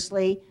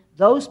seriously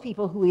those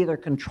people who either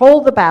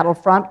control the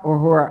battlefront or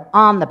who are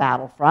on the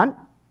battlefront,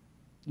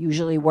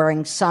 usually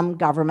wearing some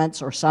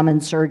government's or some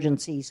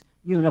insurgency's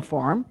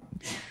uniform,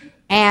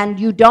 and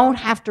you don't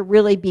have to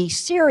really be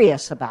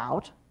serious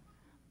about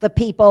the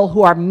people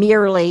who are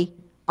merely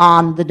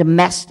on the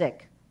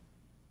domestic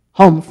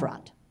home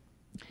front.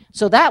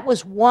 So that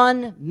was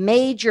one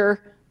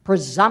major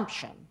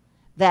presumption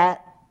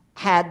that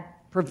had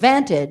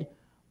prevented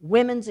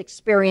women's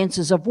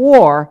experiences of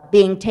war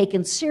being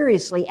taken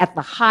seriously at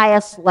the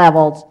highest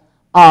levels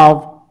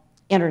of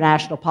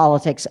international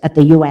politics at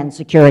the UN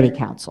Security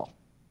Council.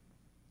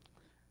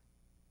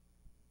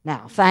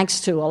 Now,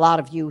 thanks to a lot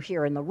of you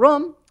here in the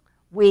room,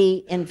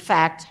 we, in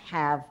fact,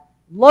 have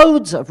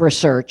loads of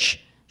research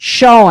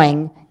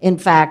showing, in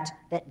fact,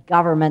 that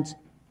governments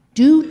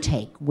do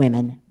take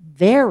women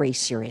very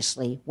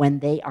seriously when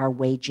they are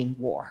waging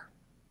war.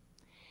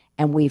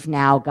 And we've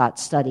now got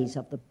studies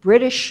of the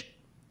British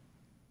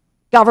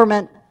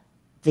government,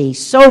 the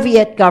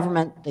Soviet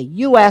government, the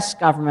US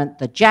government,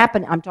 the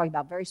Japan, I'm talking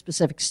about very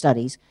specific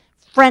studies,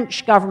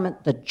 French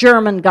government, the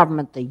German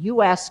government, the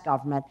US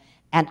government,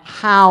 and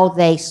how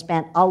they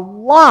spent a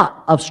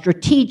lot of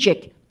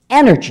strategic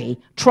energy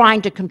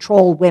trying to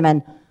control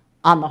women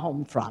on the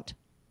home front.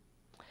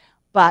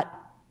 But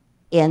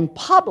in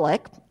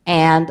public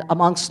and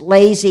amongst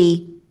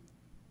lazily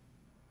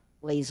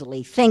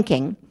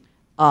thinking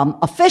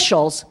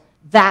officials,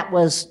 that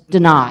was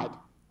denied.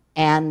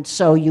 And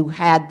so you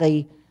had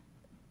the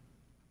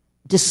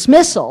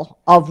dismissal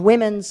of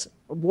women's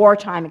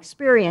wartime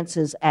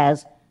experiences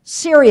as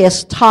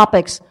serious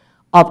topics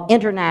of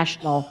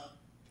international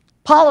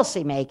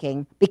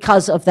policymaking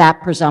because of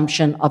that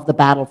presumption of the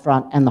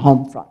battlefront and the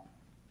home front.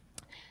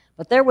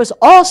 But there was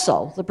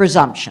also the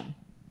presumption,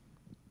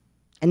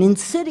 an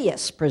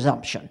insidious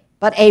presumption,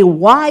 but a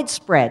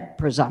widespread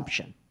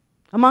presumption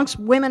amongst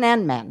women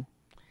and men,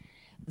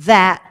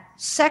 that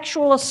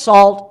sexual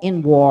assault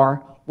in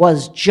war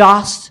was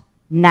just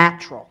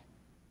natural.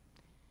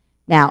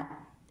 Now,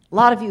 a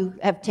lot of you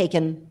have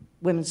taken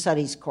women's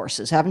studies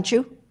courses, haven't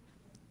you?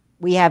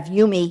 We have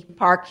Yumi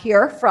Park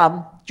here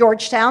from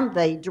Georgetown,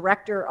 the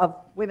director of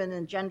Women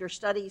and Gender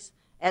Studies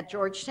at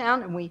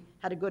Georgetown, and we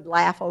had a good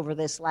laugh over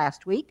this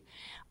last week.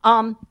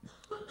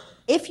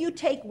 If you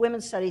take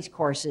women's studies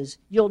courses,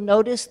 you'll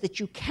notice that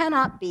you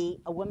cannot be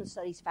a women's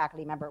studies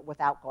faculty member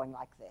without going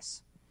like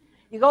this.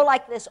 You go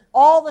like this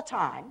all the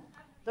time.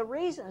 The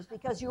reason is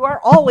because you are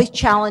always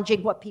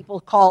challenging what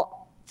people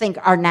think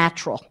are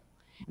natural.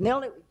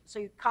 And so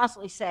you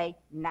constantly say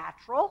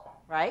natural,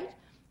 right?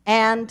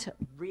 And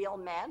real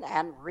men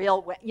and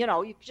real women,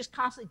 you just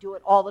constantly do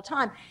it all the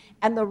time.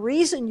 And the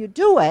reason you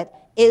do it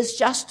is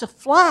just to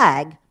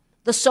flag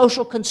the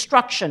social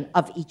construction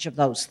of each of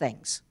those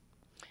things.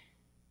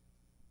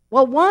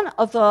 Well, one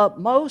of the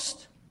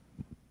most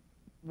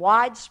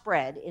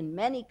widespread in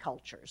many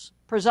cultures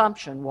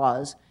presumption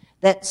was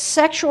that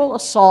sexual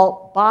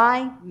assault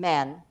by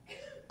men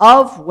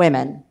of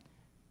women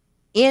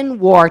in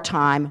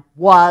wartime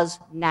was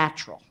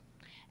natural.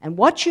 And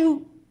what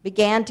you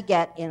began to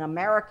get in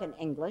American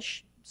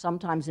English,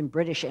 sometimes in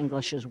British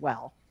English as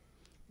well,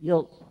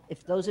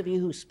 if those of you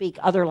who speak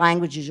other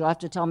languages, you'll have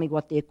to tell me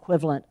what the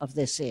equivalent of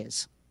this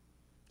is,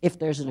 if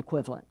there's an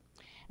equivalent.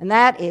 And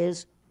that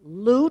is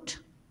loot,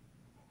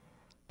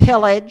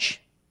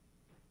 pillage,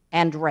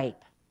 and rape.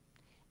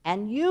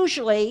 And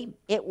usually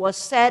it was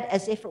said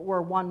as if it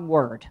were one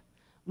word,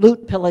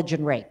 loot, pillage,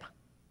 and rape.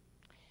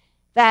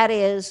 That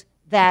is,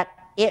 that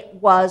it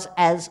was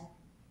as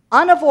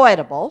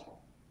unavoidable.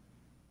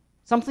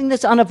 Something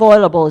that's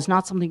unavoidable is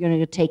not something you're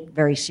going to take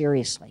very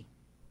seriously.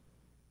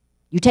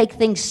 You take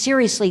things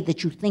seriously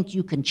that you think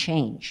you can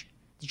change,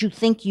 that you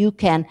think you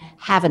can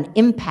have an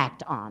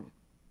impact on.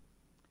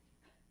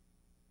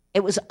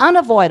 It was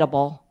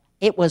unavoidable,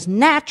 it was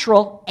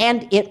natural,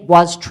 and it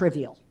was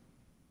trivial.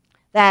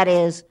 That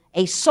is,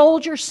 a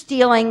soldier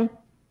stealing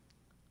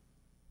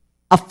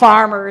a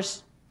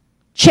farmer's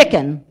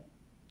chicken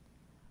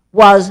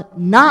was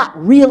not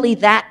really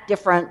that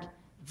different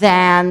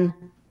than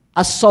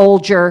a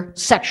soldier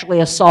sexually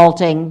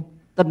assaulting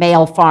the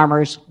male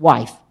farmer's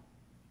wife.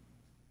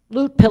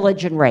 Loot,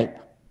 pillage, and rape.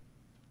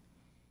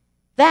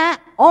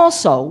 That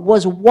also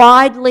was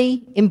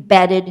widely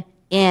embedded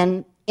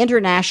in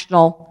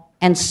international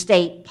and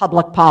state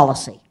public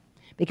policy.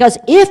 Because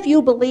if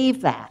you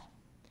believe that,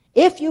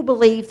 if you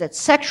believe that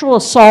sexual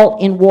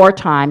assault in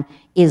wartime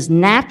is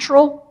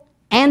natural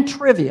and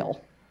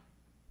trivial,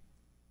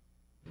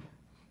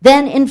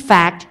 then in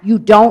fact you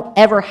don't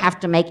ever have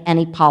to make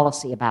any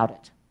policy about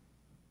it.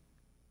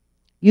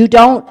 You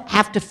don't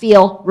have to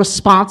feel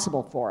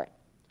responsible for it.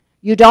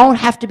 You don't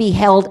have to be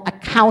held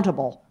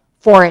accountable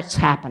for its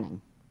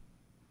happening.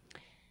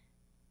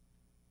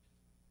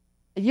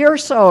 A year or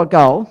so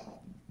ago,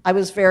 I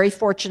was very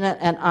fortunate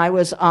and I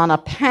was on a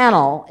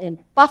panel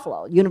in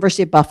Buffalo,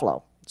 University of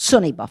Buffalo,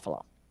 SUNY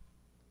Buffalo.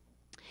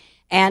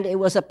 And it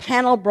was a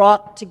panel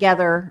brought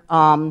together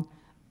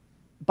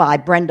by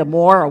Brenda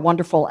Moore, a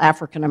wonderful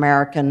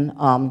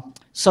African-American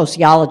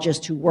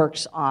sociologist who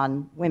works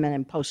on women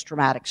and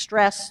post-traumatic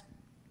stress,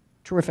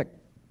 terrific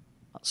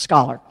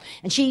scholar.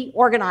 And she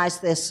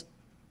organized this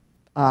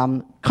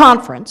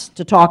conference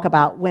to talk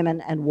about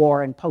women and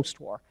war and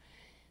post-war.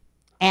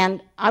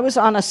 And I was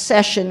on a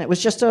session, it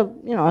was just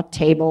a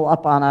table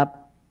up on a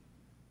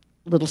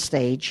little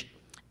stage,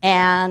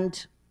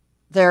 and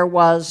there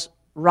was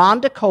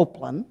Rhonda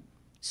Copeland,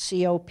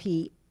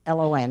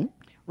 C-O-P-L-O-N,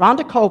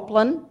 Rhonda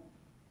Copeland,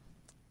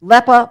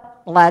 Lepa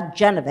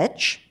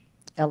Mladenovic,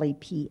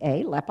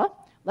 L-E-P-A, Lepa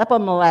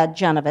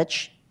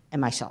Mladenovic, and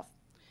myself.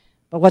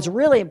 But what's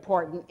really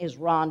important is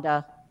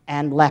Rhonda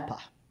and Lepa.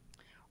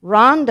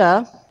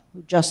 Rhonda,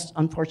 who just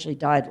unfortunately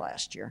died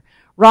last year,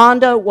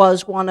 Rhonda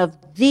was one of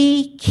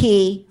the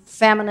key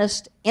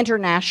feminist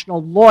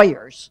international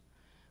lawyers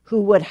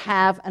who would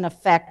have an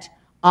effect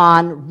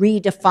on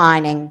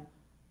redefining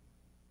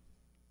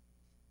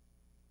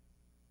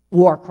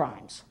war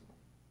crimes,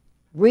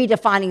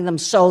 redefining them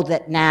so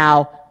that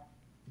now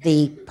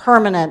the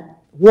permanent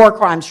war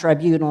crimes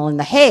tribunal in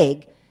The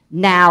Hague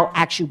now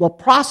actually will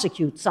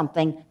prosecute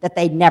something that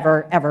they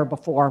never, ever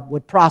before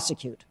would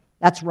prosecute.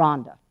 That's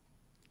Rhonda.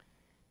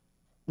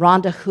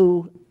 Rhonda,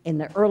 who in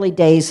the early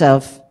days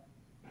of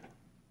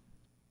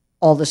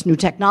all this new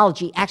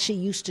technology actually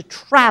used to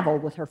travel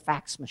with her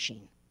fax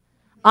machine.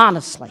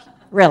 Honestly,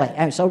 really.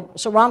 So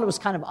Rhonda was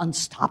kind of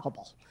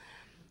unstoppable.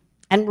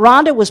 And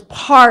Rhonda was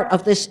part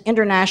of this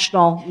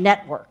international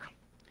network.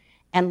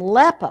 And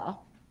Lepa,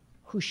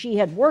 who she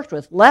had worked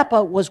with,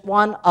 Lepa was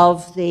one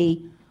of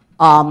the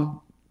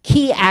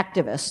key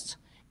activists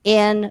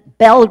in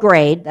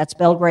Belgrade, that's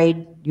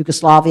Belgrade,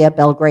 Yugoslavia,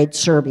 Belgrade,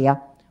 Serbia,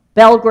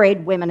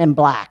 Belgrade Women in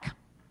Black.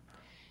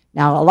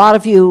 Now, a lot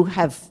of you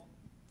have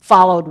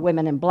followed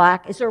Women in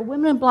Black. Is there a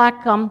Women in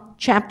Black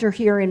chapter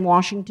here in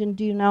Washington,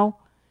 do you know?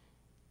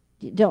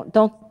 You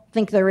don't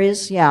think there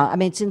is? Yeah, I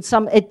mean, it's in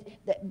some,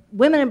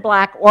 Women in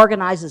Black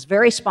organizes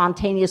very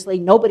spontaneously.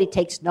 Nobody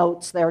takes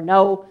notes. There are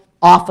no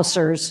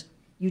officers.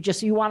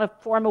 You want to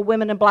form a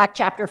Women in Black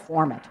chapter,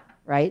 form it,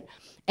 right?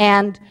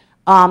 And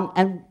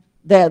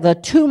the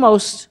two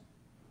most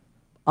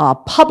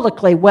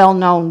publicly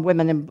well-known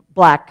Women in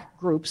Black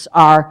groups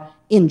are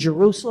in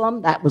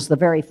Jerusalem. That was the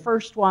very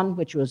first one,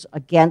 which was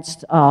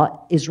against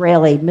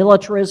Israeli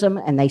militarism,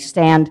 and they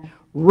stand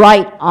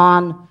right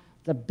on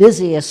the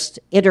busiest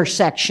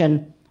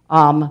intersection,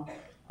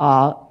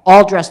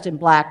 all dressed in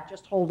black,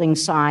 just holding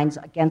signs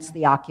against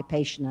the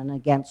occupation and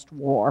against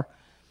war.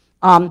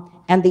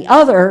 And the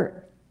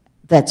other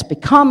that's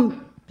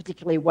become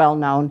particularly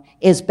well-known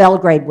is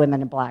Belgrade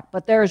Women in Black.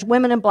 But there's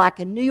Women in Black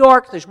in New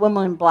York, there's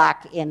Women in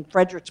Black in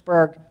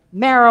Fredericksburg,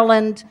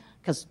 Maryland,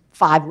 because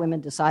 5 women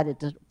decided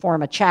to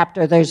form a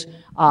chapter. There's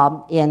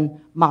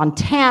in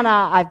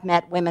Montana, I've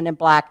met Women in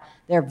Black.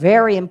 They're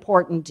very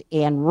important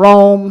in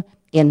Rome,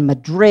 in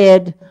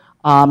Madrid,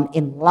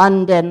 in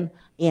London,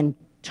 in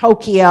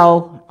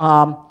Tokyo,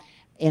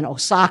 in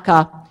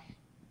Osaka.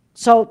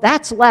 So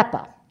that's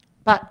LEPA.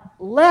 But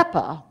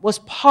LEPA was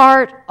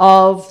part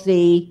of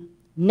the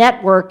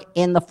network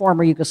in the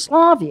former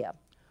Yugoslavia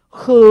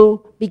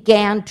who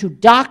began to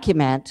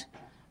document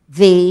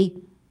the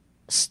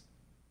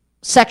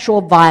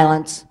sexual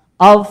violence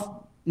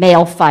of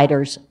male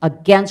fighters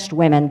against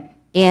women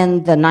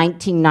in the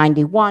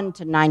 1991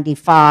 to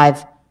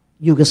 95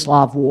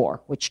 Yugoslav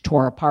war, which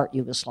tore apart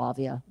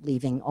Yugoslavia,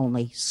 leaving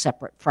only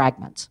separate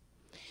fragments.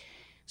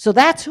 So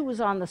that's who was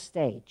on the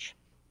stage.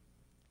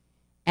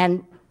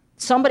 And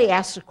somebody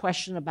asked a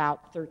question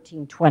about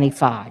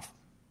 1325.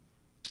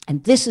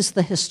 And this is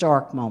the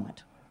historic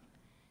moment.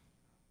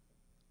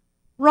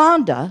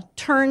 Rhonda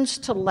turns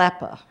to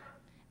Lepa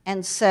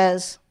and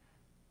says,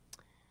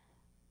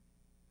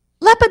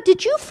 Lepa,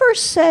 did you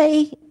first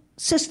say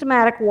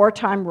systematic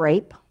wartime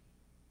rape?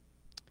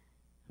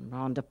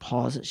 Rhonda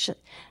pauses.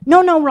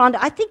 No, Rhonda,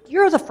 I think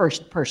you're the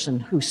first person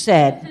who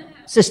said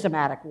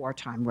systematic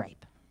wartime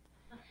rape.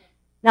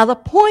 Now, the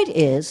point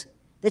is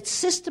that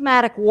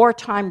systematic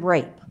wartime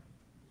rape,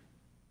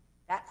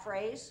 that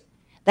phrase,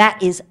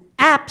 that is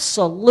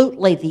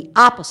absolutely the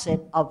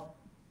opposite of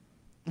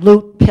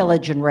loot,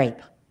 pillage, and rape.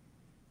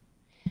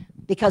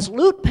 Because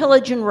loot,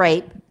 pillage, and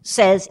rape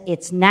says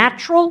it's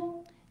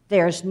natural,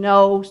 there's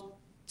no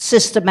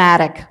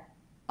systematic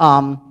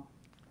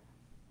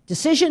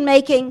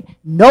decision-making,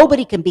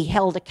 nobody can be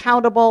held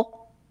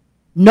accountable,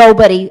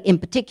 nobody in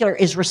particular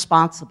is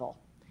responsible.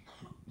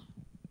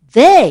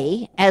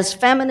 They, as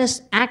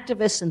feminist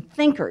activists and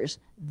thinkers,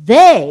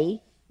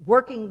 they,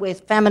 working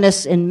with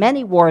feminists in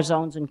many war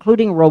zones,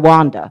 including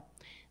Rwanda,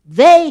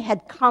 they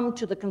had come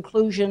to the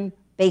conclusion,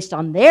 based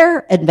on their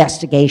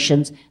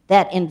investigations,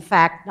 that in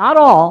fact, not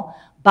all,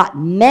 but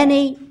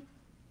many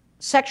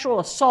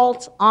sexual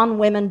assaults on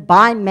women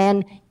by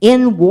men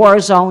in war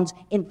zones,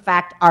 in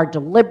fact, are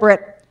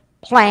deliberate,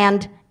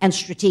 planned, and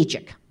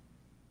strategic.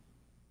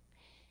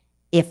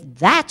 If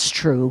that's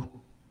true,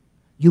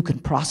 you can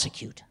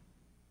prosecute.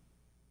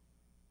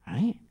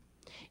 Right?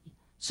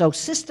 So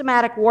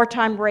systematic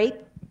wartime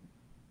rape,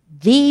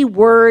 the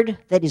word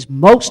that is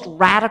most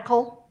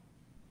radical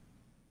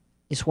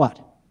is what?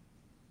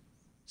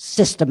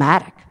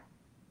 Systematic.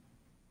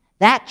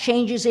 That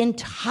changes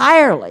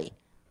entirely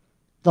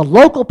the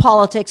local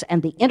politics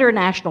and the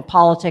international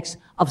politics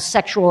of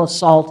sexual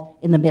assault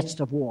in the midst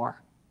of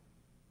war.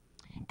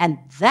 And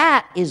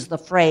that is the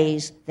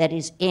phrase that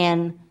is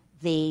in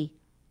the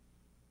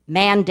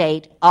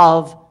mandate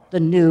of the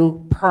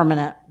new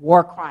permanent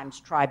War Crimes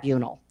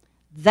Tribunal.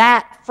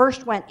 That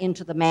first went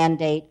into the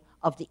mandate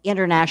of the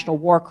International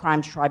War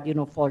Crimes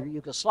Tribunal for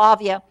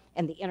Yugoslavia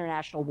and the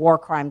International War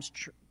Crimes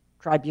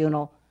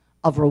Tribunal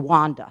of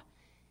Rwanda.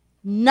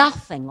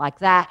 Nothing like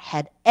that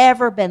had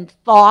ever been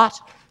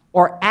thought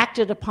or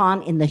acted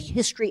upon in the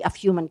history of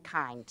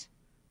humankind.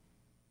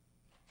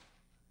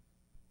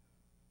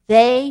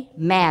 They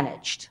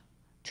managed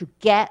to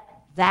get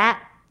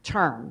that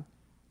term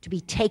to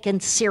be taken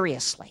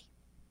seriously.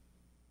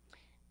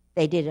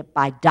 They did it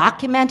by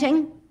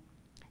documenting,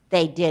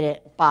 they did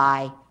it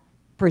by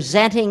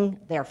presenting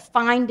their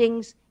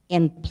findings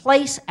in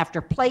place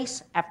after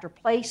place after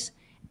place,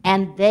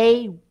 and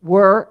they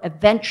were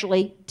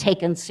eventually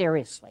taken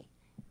seriously.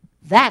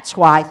 That's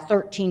why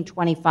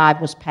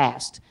 1325 was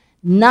passed.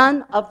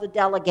 None of the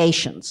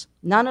delegations,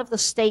 none of the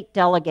state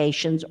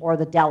delegations or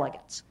the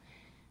delegates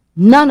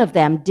None of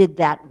them did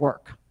that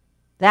work.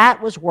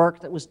 That was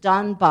work that was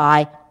done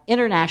by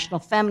international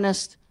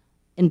feminist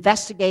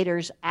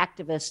investigators,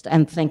 activists,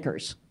 and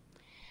thinkers.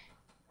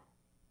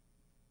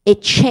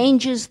 It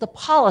changes the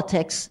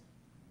politics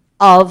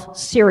of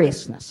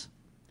seriousness.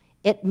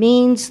 It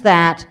means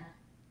that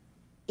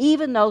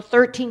even though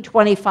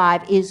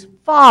 1325 is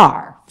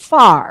far,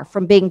 far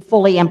from being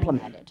fully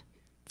implemented,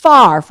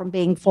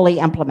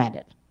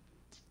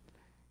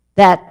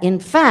 that in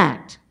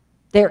fact,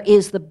 there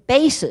is the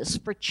basis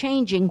for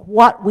changing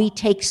what we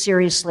take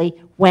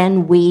seriously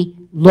when we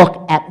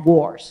look at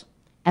wars,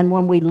 and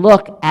when we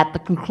look at the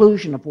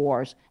conclusion of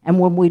wars, and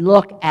when we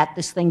look at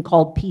this thing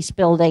called peace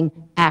building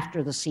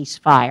after the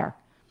ceasefire.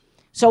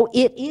 So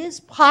it is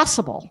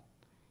possible,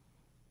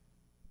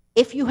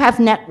 if you have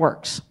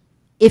networks,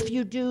 if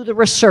you do the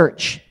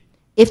research,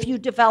 if you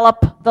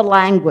develop the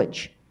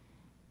language,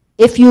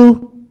 if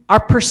you are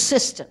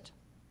persistent,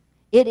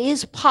 it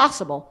is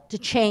possible to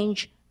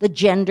change the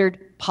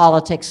gendered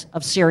politics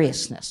of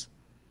seriousness.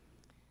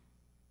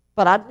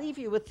 But I'd leave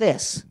you with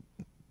this.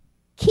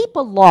 Keep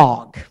a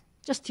log,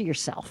 just to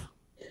yourself,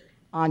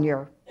 on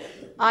your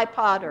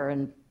iPod or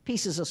in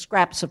pieces of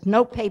scraps of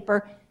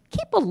notepaper.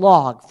 Keep a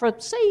log for,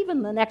 say,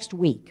 even the next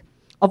week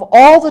of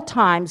all the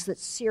times that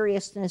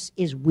seriousness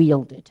is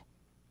wielded,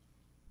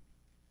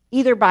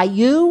 either by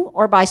you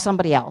or by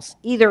somebody else.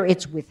 Either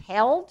it's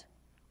withheld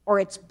or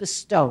it's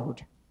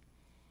bestowed.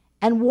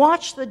 And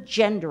watch the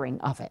gendering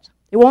of it.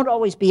 It won't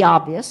always be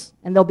obvious,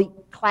 and there'll be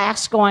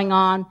class going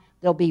on,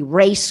 there'll be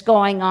race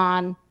going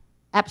on,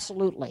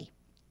 absolutely.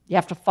 You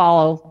have to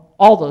follow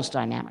all those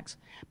dynamics.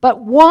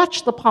 But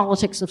watch the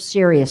politics of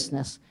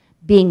seriousness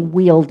being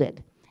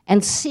wielded,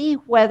 and see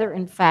whether,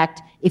 in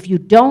fact, if you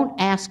don't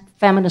ask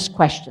feminist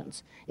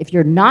questions, if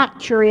you're not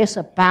curious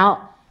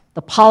about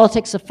the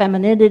politics of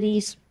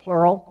femininities,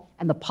 plural,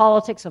 and the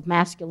politics of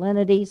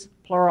masculinities,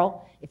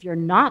 plural, if you're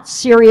not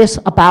serious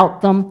about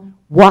them,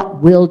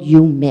 what will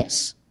you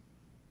miss?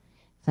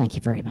 Thank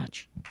you very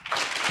much. We've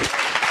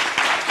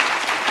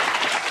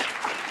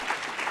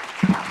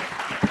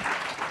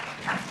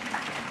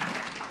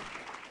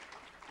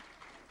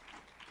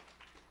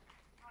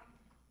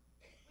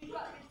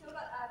still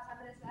got 10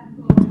 minutes left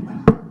for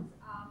questions.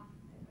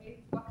 We've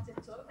got to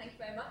talk. Thank you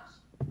very much.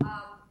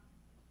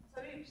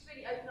 So we just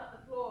really open up the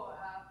floor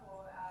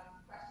for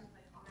questions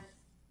and comments,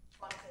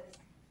 responses.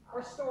 Or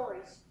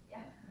stories.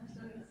 Yeah, or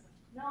stories.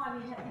 No, I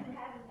mean, have you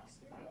had an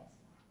experience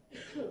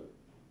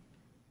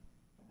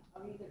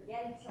of either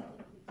getting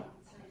something you take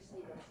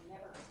seriously that you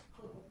never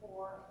could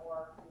before,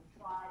 or you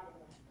tried and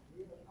it's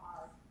really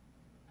hard?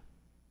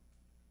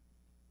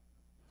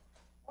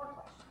 More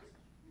questions.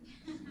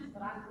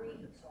 But I'm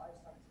greedy, so I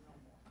just like to know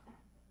more.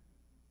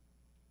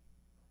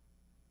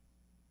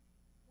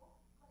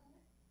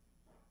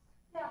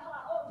 Yeah,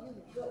 oh, you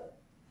good.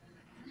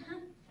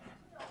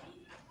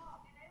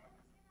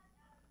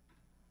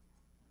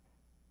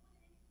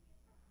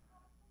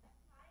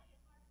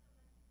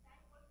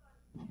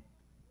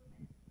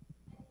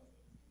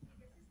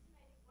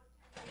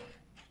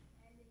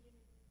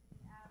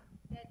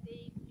 That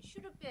they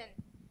should have been,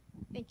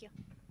 thank you,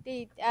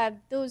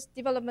 those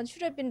developments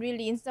should have been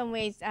really in some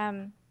ways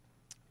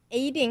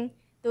aiding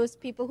those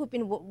people who've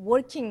been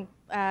working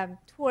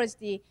towards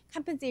the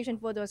compensation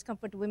for those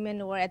comfort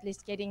women, or at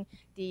least getting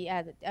the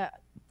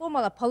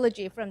formal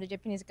apology from the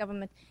Japanese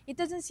government. It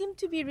doesn't seem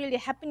to be really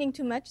happening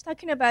too much,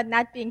 talking about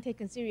not being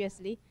taken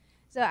seriously.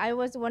 So I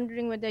was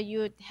wondering whether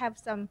you have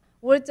some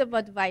words of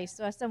advice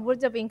or some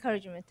words of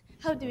encouragement.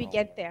 How do we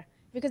get there?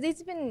 Because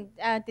it's been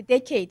the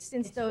decades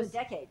since It's those.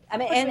 been a decade. I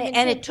mean,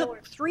 and it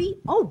took three.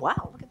 Oh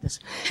wow! Look at this.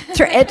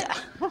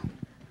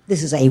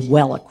 This is a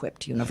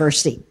well-equipped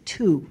university.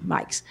 2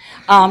 mics.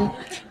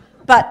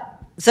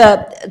 But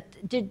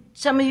did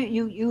some of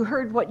you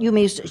heard what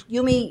Yumi is?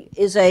 Yumi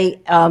is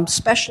a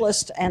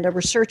specialist and a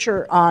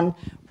researcher on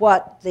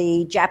what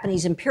the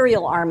Japanese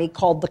Imperial Army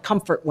called the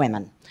comfort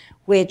women,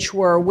 which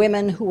were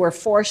women who were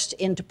forced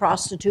into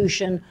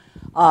prostitution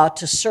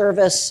to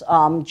service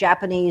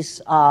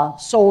Japanese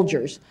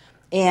soldiers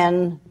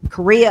in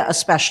Korea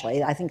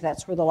especially. I think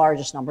that's where the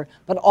largest number,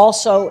 but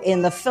also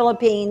in the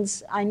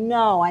Philippines. I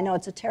know,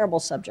 it's a terrible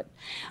subject.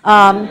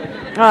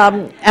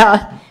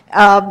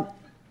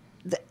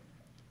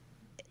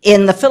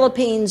 In the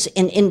Philippines,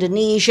 in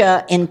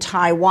Indonesia, in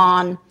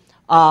Taiwan.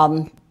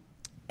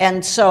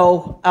 And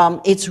so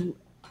it's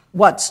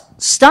what's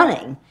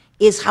stunning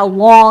is how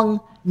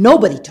long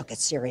nobody took it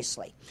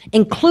seriously,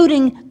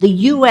 including the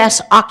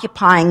U.S.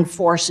 occupying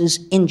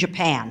forces in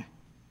Japan.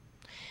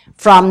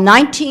 From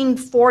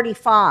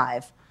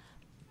 1945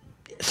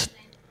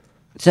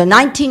 to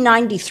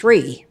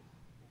 1993,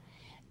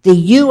 the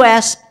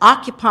U.S.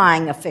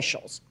 occupying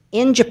officials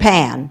in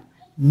Japan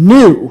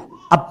knew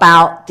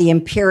about the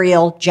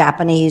Imperial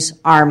Japanese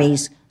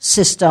Army's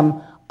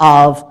system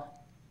of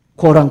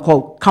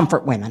quote-unquote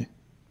comfort women.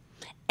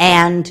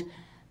 And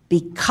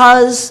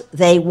because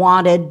they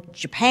wanted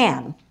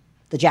Japan,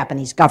 the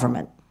Japanese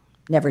government,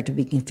 never to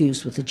be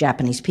confused with the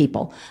Japanese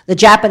people, the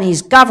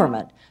Japanese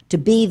government to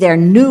be their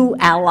new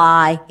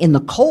ally in the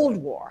Cold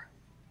War,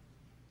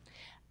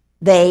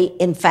 they,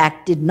 in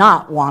fact, did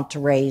not want to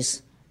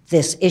raise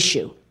this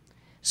issue.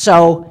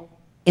 So,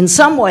 in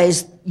some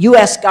ways,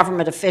 US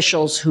government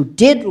officials who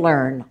did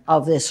learn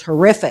of this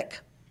horrific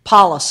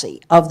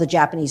policy of the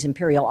Japanese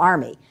Imperial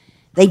Army,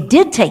 they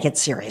did take it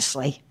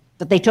seriously,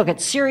 but they took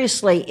it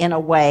seriously in a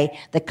way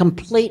that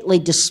completely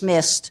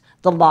dismissed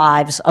the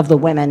lives of the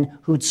women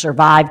who'd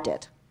survived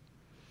it.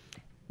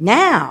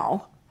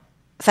 Now,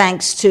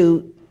 thanks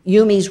to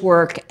Yumi's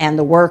work and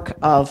the work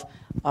of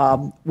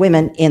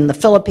women in the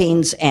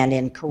Philippines and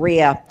in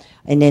Korea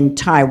and in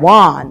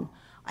Taiwan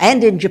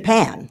and in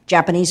Japan,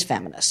 Japanese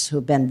feminists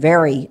who've been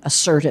very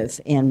assertive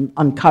in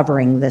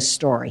uncovering this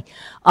story.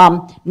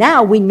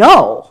 Now we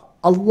know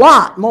a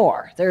lot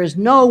more. There is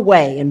no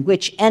way in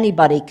which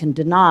anybody can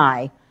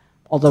deny,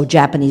 although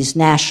Japanese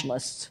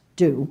nationalists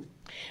do,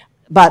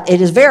 but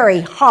it is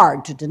very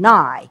hard to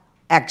deny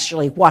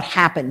actually what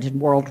happened in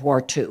World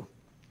War II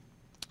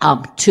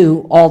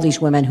to all these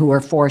women who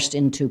were forced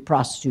into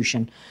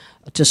prostitution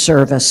to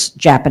serve as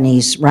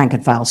Japanese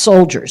rank-and-file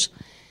soldiers.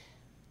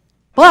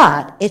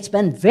 But it's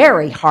been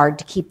very hard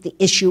to keep the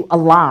issue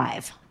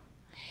alive.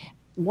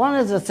 One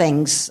of the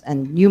things,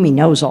 and Yumi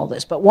knows all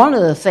this, but one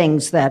of the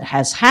things that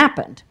has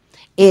happened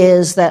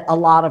is that a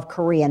lot of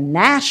Korean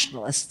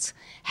nationalists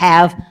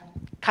have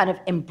kind of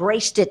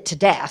embraced it to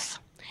death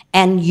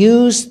and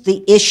used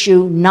the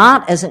issue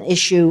not as an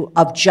issue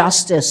of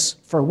justice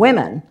for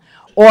women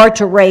or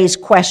to raise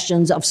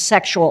questions of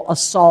sexual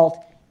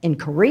assault in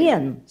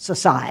Korean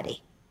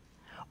society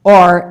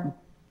or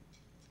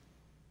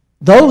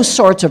those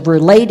sorts of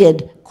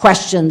related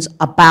questions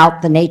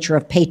about the nature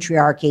of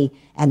patriarchy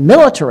and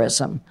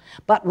militarism,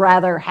 but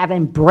rather have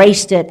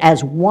embraced it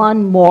as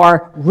one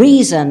more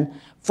reason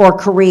for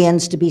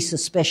Koreans to be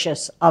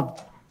suspicious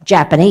of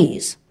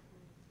Japanese.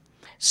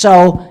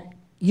 So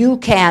you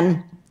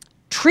can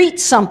treat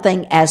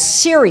something as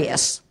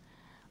serious,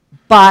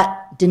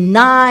 but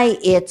deny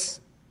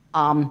its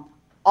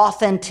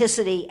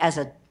authenticity as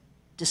a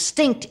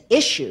distinct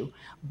issue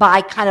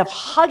by kind of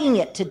hugging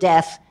it to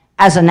death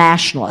as a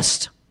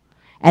nationalist.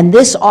 And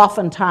this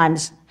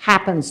oftentimes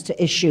happens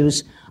to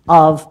issues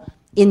of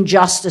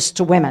injustice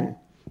to women.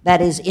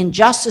 That is,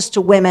 injustice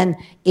to women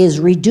is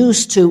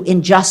reduced to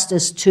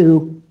injustice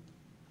to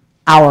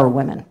our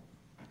women.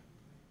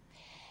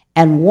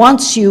 And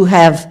once you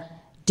have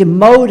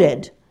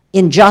demoted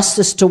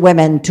injustice to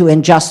women to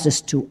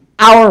injustice to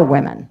our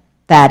women,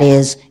 that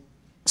is,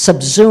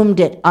 subsumed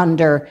it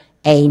under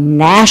a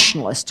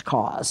nationalist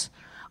cause,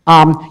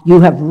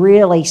 you have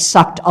really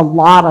sucked a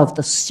lot of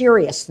the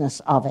seriousness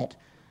of it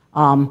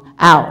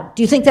out.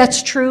 Do you think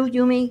that's true,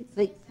 Yumi?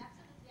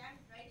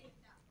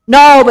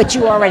 No, but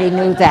you already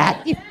knew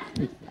that.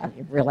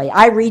 Really,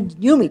 I read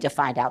Yumi to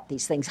find out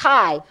these things.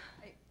 Hi.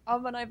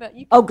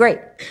 Oh, great.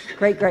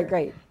 Great.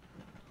 To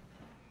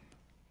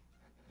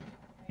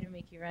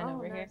make you run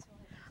over here.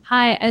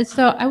 Hi.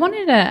 So I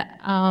wanted to,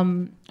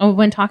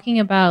 when talking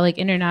about like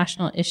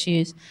international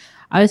issues,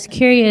 I was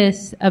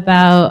curious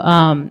about,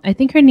 I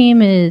think her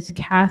name is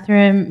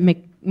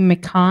Catherine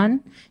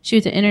McCann. She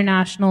was an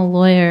international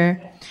lawyer.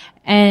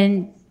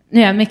 And,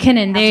 yeah,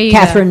 McKinnon, there you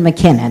Catherine go.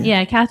 McKinnon.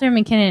 Yeah, Catherine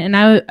McKinnon. And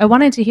I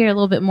wanted to hear a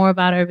little bit more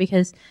about her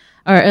because,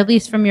 or at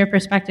least from your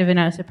perspective, and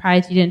I was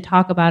surprised you didn't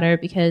talk about her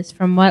because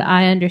from what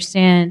I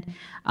understand,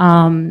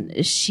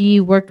 she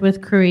worked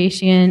with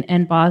Croatian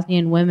and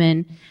Bosnian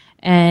women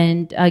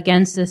and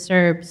against the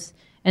Serbs,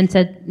 and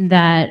said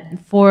that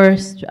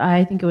forced,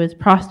 I think it was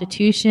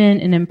prostitution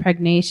and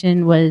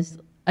impregnation was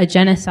a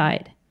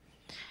genocide.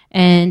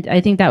 And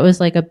I think that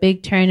was like a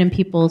big turn in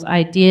people's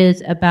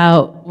ideas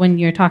about when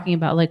you're talking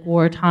about like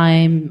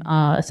wartime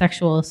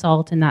sexual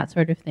assault and that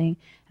sort of thing.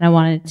 And I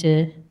wanted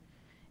to,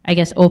 I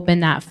guess,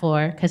 open that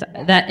floor because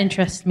that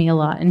interests me a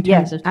lot in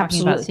terms of talking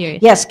absolutely. about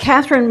serious. Yes,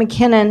 Catherine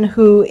McKinnon,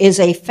 who is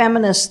a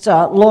feminist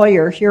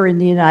lawyer here in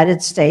the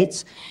United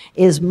States,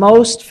 is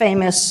most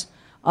famous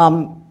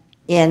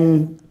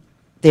in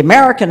the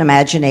American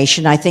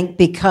imagination, I think,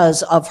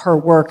 because of her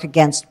work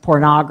against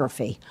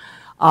pornography.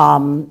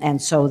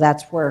 And so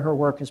that's where her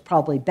work is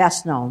probably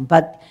best known.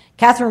 But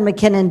Catherine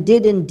McKinnon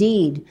did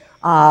indeed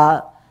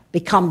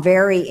become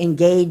very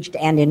engaged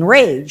and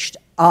enraged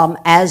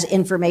as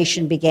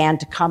information began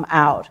to come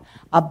out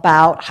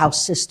about how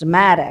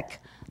systematic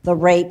the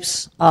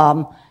rapes,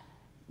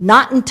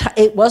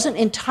 it wasn't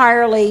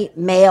entirely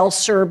male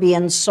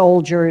Serbian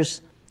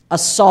soldiers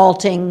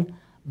assaulting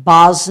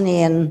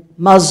Bosnian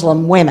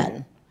Muslim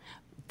women.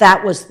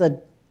 That was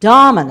the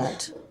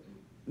dominant,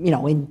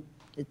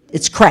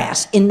 it's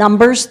crass. In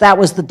numbers, that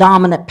was the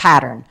dominant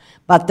pattern.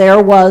 But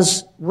there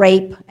was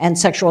rape and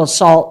sexual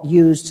assault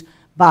used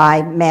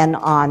by men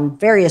on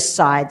various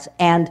sides.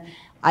 And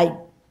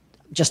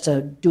just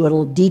to do a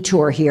little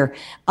detour here,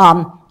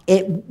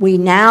 we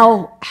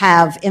now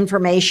have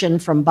information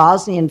from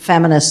Bosnian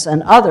feminists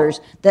and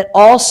others that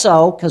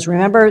also, because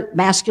remember,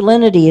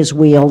 masculinity is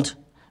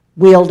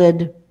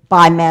wielded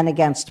by men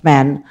against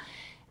men,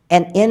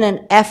 and in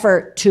an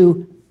effort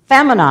to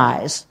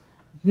feminize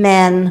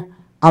men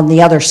on the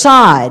other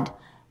side,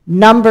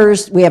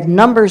 we have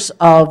numbers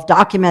of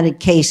documented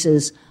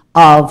cases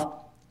of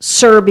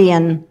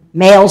Serbian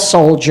male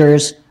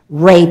soldiers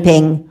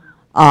raping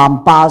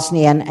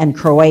Bosnian and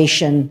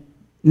Croatian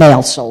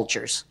male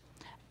soldiers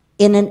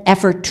in an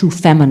effort to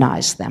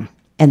feminize them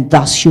and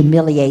thus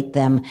humiliate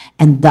them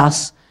and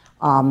thus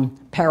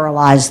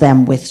paralyze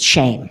them with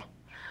shame.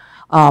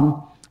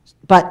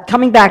 But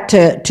coming back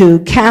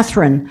to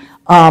Catherine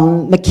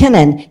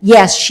McKinnon,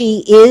 yes,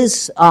 she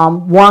is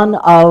one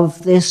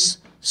of this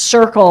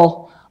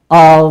circle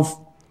of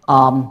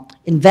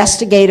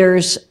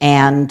investigators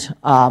and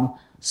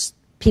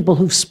people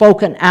who've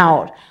spoken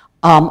out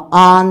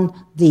on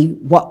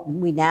what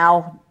we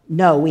now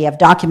know, we have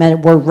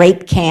documented, were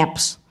rape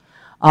camps.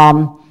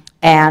 The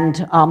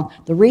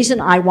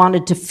reason I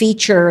wanted to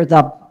feature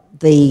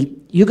the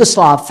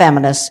Yugoslav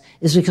feminists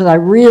is because I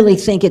really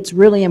think it's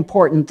really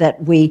important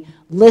that we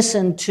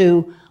listen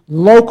to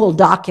local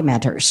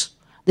documenters.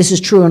 This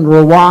is true in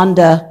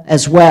Rwanda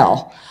as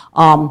well,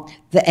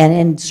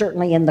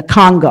 certainly in the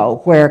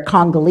Congo, where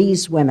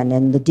Congolese women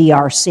in the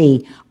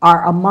DRC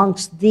are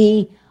amongst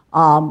the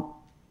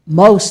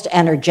most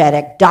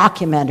energetic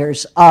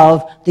documenters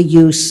of the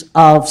use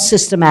of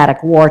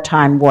systematic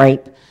wartime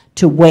rape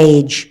to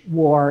wage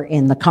war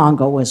in the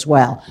Congo as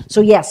well.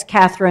 So yes,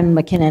 Catherine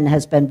McKinnon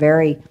has been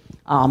very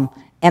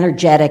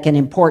energetic and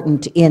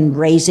important in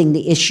raising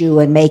the issue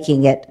and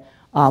making it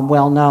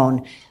well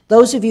known.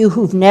 Those of you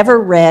who've never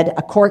read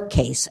a court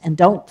case and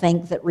don't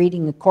think that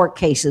reading the court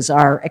cases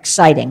are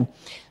exciting,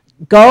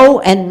 go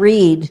and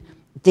read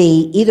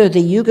either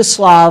the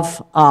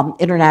Yugoslav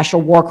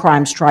International War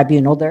Crimes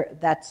Tribunal,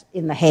 that's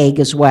in The Hague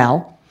as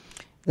well.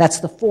 That's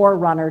the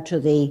forerunner to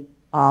the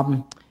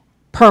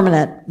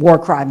Permanent War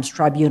Crimes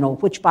Tribunal,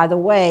 which, by the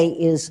way,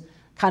 is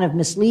kind of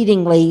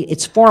misleadingly,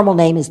 its formal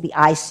name is the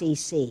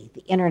ICC,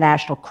 the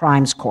International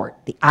Crimes Court,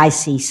 the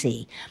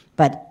ICC.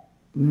 But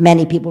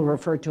many people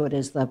refer to it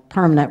as the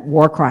Permanent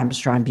War Crimes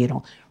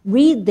Tribunal.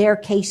 Read their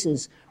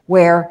cases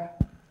where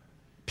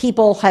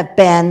people have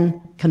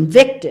been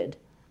convicted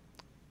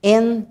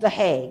in The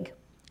Hague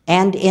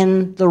and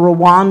in the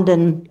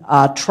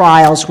Rwandan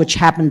trials, which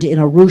happened in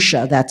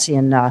Arusha, that's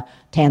in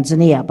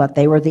Tanzania, but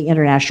they were the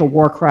International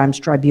War Crimes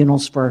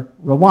Tribunals for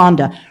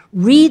Rwanda.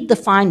 Read the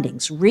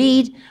findings.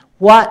 Read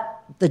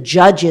what the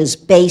judges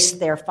based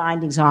their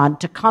findings on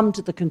to come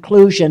to the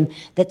conclusion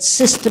that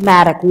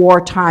systematic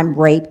wartime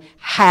rape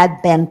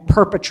had been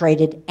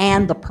perpetrated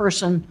and the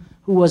person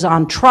who was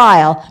on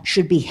trial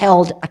should be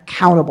held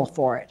accountable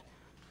for it.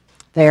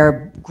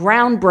 They're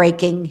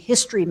groundbreaking,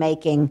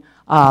 history-making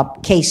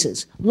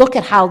cases. Look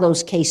at how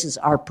those cases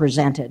are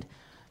presented.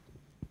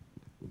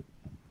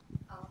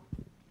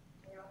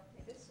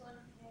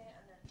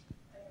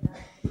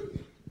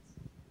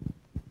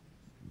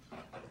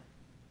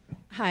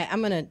 Hi,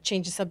 I'm going to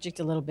change the subject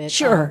a little bit.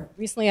 Sure.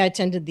 Recently, I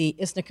attended the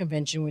ISNA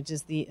convention, which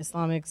is the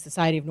Islamic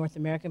Society of North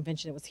America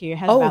convention that was here. It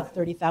had about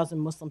 30,000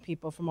 Muslim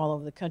people from all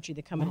over the country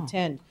that come and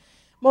attend.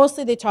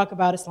 Mostly they talk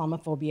about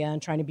Islamophobia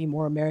and trying to be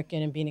more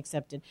American and being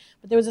accepted.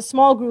 But there was a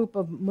small group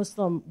of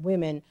Muslim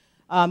women,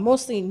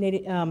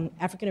 mostly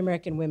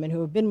African-American women who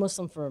have been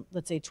Muslim for,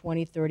 let's say,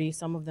 20, 30,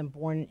 some of them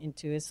born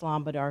into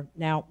Islam but are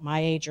now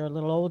my age or a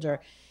little older.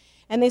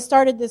 And they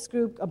started this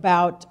group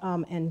about,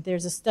 and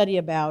there's a study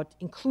about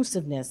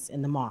inclusiveness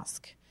in the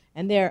mosque.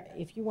 And there,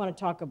 if you want to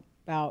talk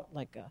about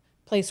like a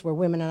place where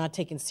women are not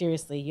taken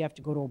seriously, you have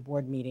to go to a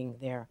board meeting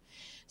there.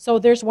 So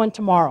there's one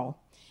tomorrow,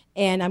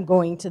 and I'm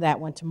going to that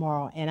one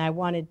tomorrow. And I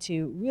wanted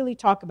to really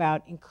talk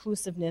about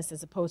inclusiveness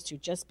as opposed to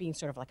just being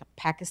sort of like a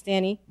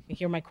Pakistani, you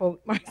hear my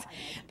quote marks,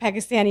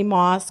 Pakistani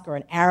mosque or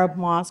an Arab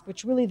mosque,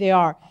 which really they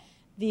are.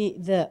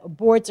 The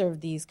boards are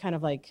these kind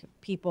of like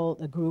people,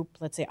 the group,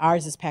 let's say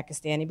ours is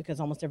Pakistani because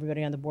almost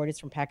everybody on the board is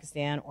from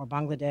Pakistan or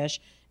Bangladesh,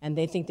 and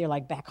they think they're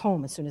like back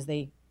home as soon as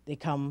they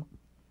come,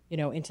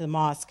 into the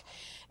mosque.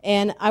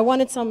 And I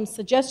wanted some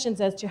suggestions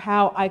as to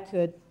how I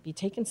could be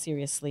taken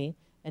seriously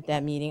at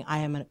that meeting. I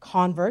am a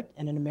convert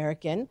and an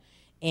American,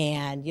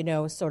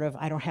 and, sort of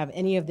I don't have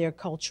any of their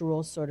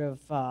cultural sort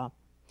of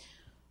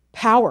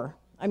power.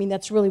 I mean,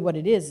 that's really what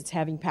it is. It's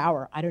having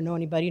power. I don't know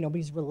anybody.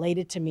 Nobody's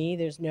related to me.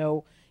 There's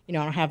no... I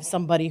don't have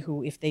somebody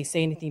who, if they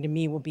say anything to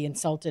me, will be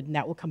insulted, and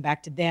that will come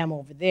back to them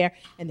over there,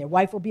 and their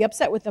wife will be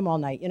upset with them all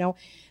night,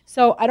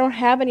 So I don't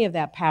have any of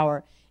that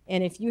power,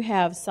 and if you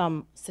have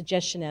some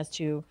suggestion as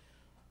to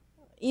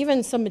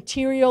even some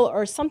material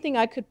or something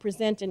I could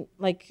present, and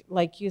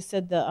like you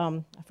said,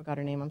 I forgot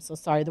her name, I'm so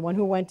sorry, the one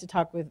who went to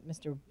talk with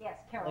Mr. Yes,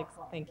 Carol.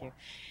 Thank you.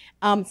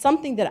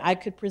 Something that I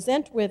could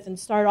present with and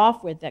start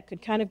off with that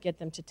could kind of get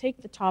them to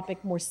take the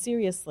topic more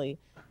seriously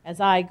as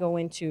I go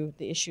into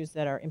the issues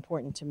that are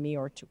important to me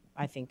or to,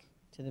 I think,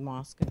 to the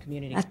mosque and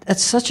community.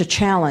 That's such a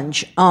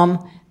challenge.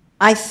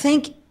 I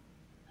think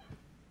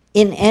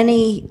in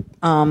any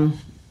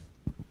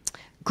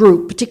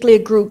group,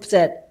 particularly a group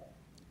that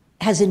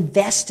has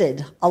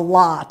invested a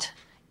lot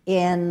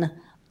in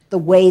the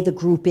way the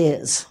group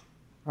is,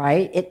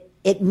 right?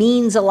 It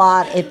means a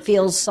lot. It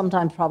feels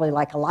sometimes probably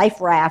like a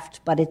life raft,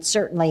 but it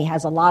certainly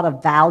has a lot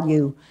of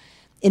value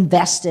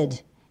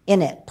invested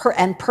in it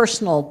and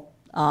personal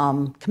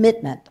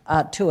commitment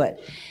to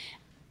it.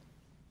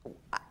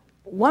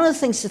 one of the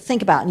things to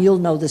think about, and you'll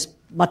know this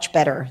much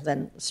better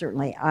than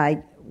certainly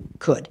I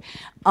could,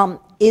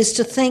 is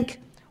to think,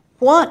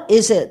 what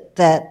is it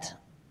that,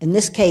 in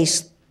this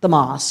case, the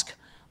mosque,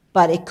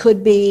 but it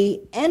could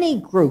be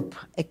any group.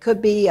 It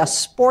could be a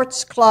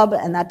sports club,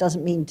 and that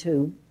doesn't mean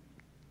to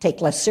take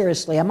less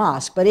seriously a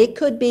mosque, but it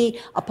could be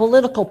a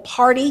political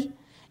party,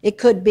 it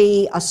could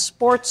be a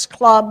sports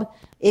club,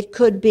 it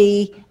could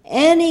be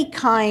any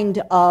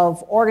kind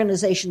of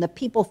organization that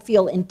people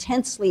feel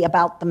intensely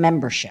about the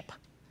membership.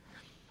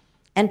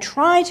 And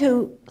try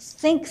to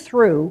think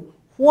through,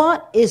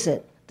 what is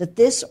it that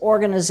this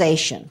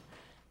organization,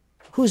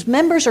 whose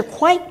members are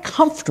quite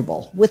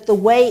comfortable with the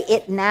way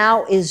it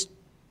now is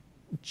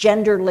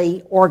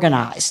genderly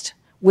organized,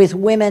 with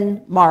women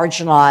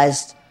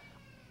marginalized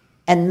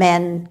and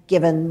men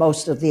given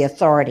most of the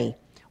authority.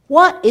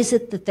 What is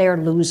it that they're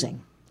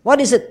losing? What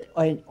is it,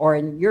 or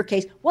in your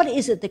case, what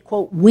is it that,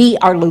 quote, we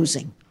are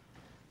losing?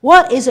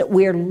 What is it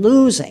we're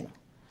losing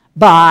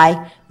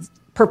by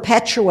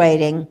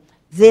perpetuating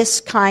this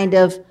kind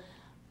of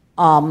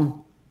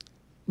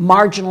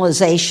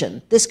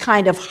marginalization, this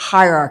kind of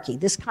hierarchy,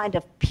 this kind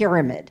of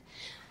pyramid?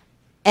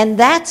 And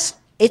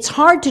it's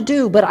hard to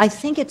do, but I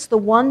think it's the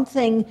one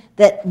thing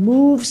that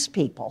moves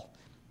people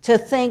to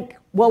think,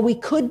 well, we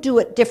could do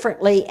it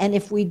differently, and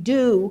if we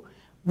do,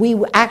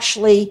 we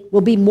actually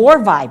will be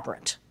more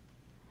vibrant.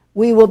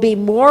 We will be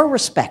more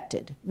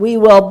respected. We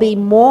will be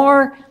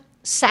more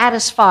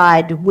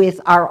satisfied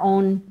with our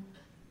own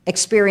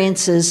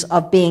experiences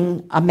of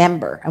being a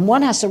member. And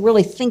one has to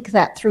really think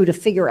that through to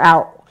figure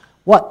out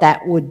what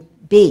that would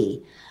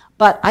be.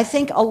 But I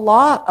think a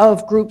lot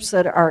of groups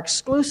that are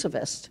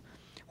exclusivist,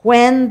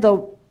 when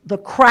the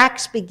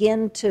cracks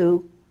begin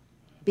to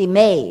be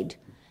made,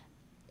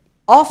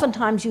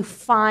 oftentimes you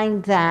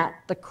find that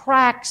the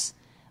cracks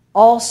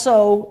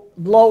also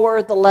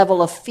lower the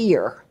level of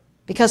fear.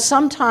 Because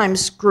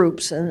sometimes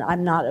groups, and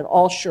I'm not at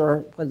all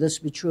sure whether this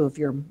would be true of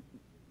your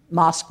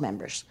mosque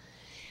members,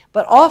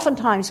 but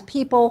oftentimes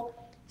people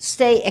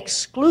stay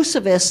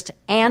exclusivist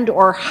and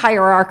or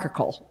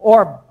hierarchical,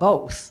 or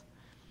both,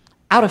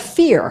 out of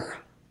fear,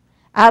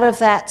 out of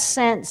that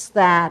sense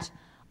that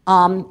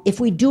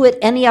if we do it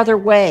any other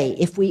way,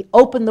 if we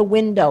open the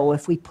window,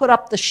 if we put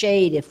up the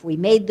shade, if we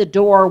made the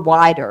door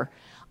wider,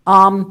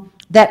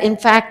 that in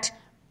fact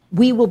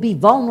we will be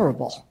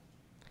vulnerable.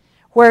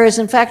 Whereas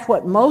in fact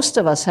what most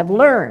of us have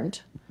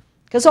learned,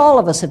 because all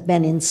of us have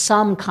been in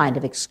some kind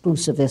of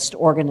exclusivist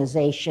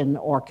organization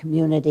or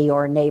community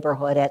or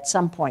neighborhood at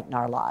some point in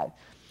our life,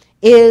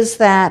 is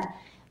that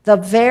the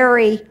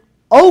very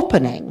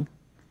opening,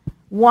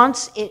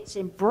 once it's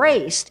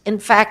embraced, in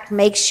fact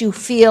makes you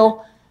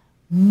feel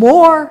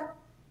more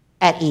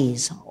at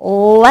ease,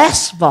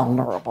 less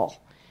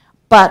vulnerable.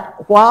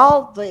 But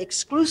while the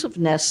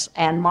exclusiveness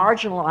and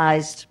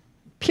marginalized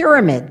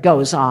pyramid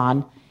goes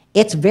on,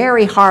 it's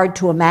very hard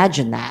to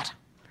imagine that.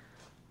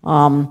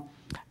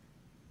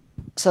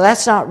 So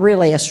that's not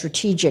really a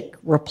strategic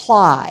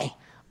reply,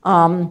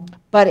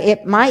 but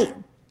it might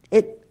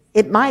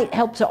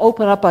help to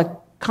open up a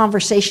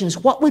conversation.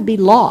 What would be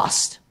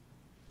lost,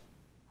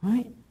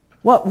 right?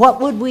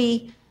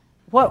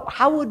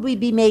 How would we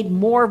be made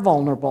more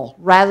vulnerable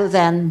rather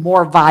than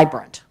more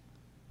vibrant,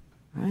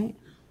 right?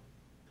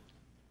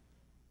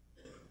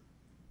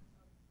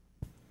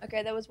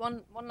 Okay, there was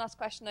one last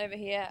question over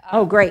here.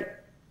 Oh, great.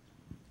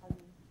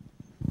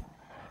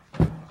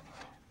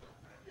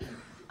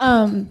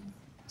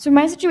 So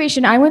my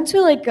situation, I went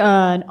to like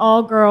an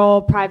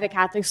all-girl private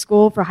Catholic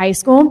school for high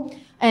school,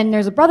 and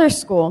there's a brothers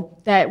school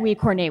that we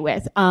coordinate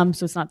with, so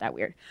it's not that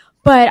weird.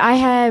 But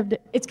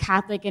it's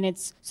Catholic, and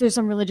so there's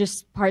some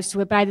religious parts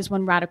to it, but I had this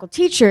one radical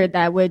teacher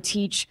that would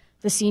teach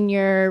the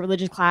senior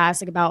religious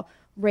class like about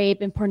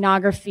rape and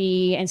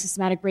pornography and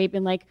systematic rape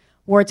in like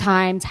war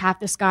times. Half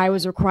the Sky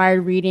was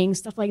required reading,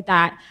 stuff like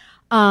that.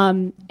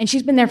 And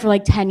she's been there for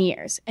like 10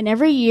 years. And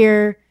every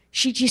year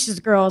she teaches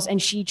girls,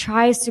 and she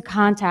tries to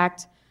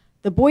contact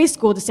the boys'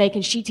 school to say,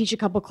 can she teach a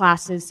couple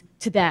classes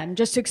to them,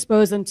 just to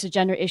expose them to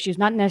gender issues,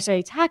 not necessarily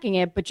attacking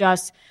it, but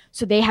just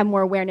so they have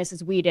more awareness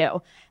as we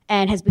do,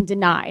 and has been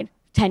denied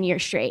 10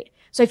 years straight.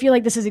 So I feel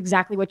like this is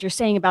exactly what you're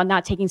saying about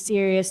not taking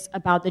serious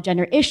about the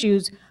gender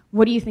issues.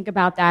 What do you think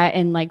about that,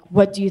 and like,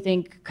 what do you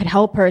think could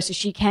help her so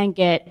she can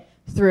get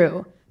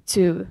through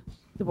to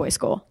the boys'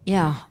 school?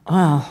 Yeah,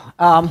 well,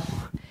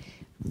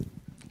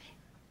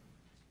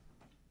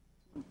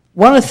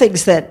 one of the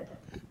things that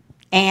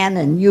Anne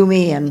and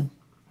Yumi and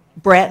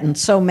Brett and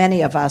so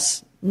many of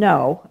us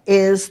know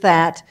is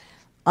that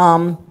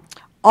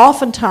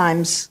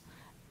oftentimes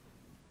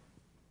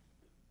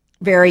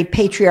very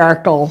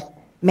patriarchal,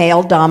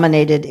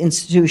 male-dominated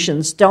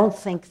institutions don't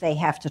think they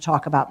have to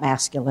talk about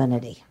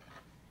masculinity,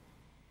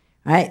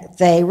 right?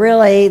 They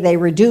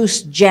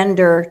reduce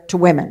gender to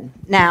women.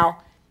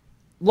 Now,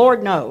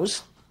 Lord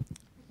knows,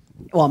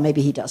 well,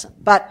 maybe he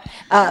doesn't, but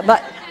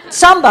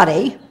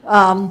somebody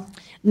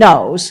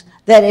knows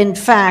that in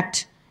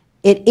fact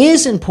it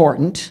is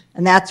important,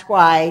 and that's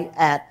why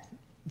at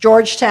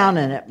Georgetown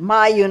and at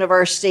my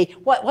university,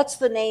 what's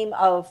the name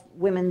of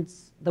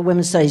women's the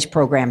women's studies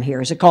program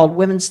here? Is it called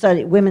women's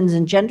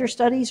and gender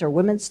studies, or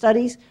women's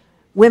studies?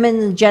 Women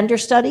and gender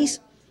studies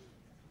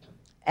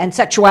and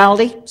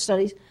sexuality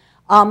studies.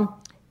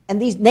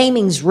 And these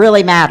namings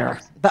really matter.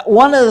 But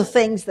one of the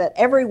things that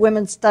every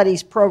women's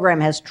studies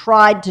program has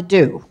tried to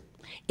do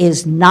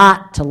is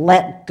not to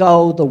let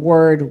go the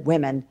word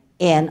women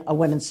in a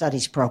women's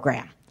studies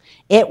program.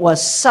 It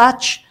was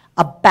such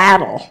a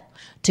battle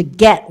to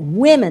get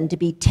women to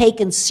be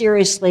taken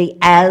seriously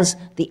as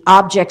the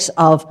objects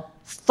of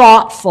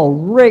thoughtful,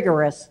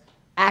 rigorous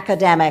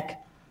academic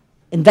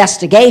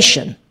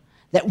investigation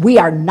that we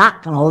are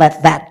not going to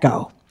let that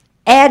go.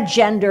 Add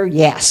gender,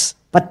 yes,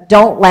 but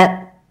don't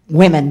let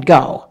women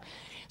go.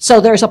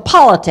 So there's a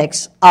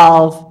politics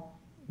of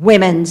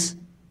women's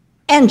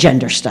and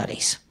gender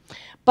studies.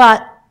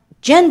 But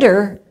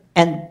gender,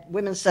 and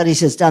women's studies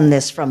has done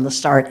this from the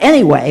start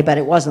anyway, but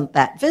it wasn't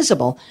that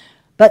visible.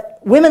 But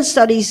women's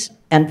studies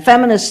and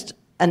feminist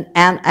and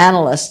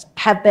analysts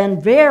have been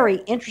very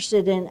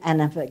interested in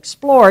and have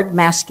explored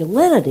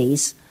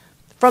masculinities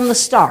from the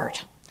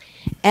start.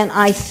 And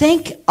I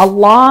think a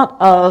lot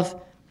of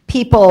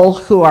people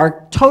who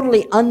are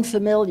totally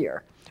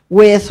unfamiliar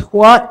with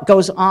what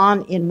goes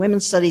on in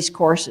women's studies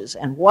courses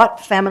and what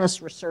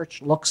feminist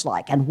research looks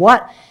like and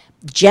what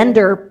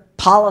gender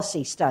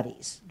policy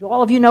studies. Do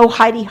all of you know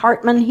Heidi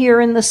Hartman here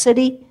in the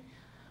city?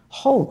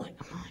 Holy,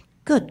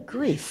 good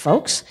grief,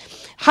 folks.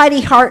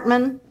 Heidi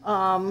Hartman,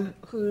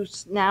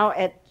 who's now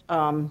at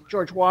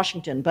George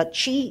Washington, but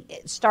she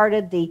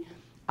started the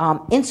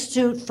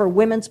Institute for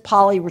Women's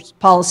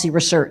Policy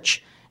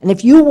Research. And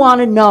if you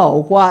want to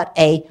know what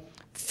a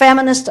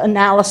feminist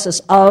analysis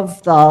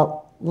of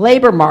the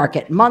labor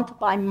market month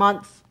by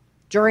month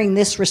during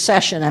this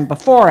recession and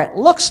before it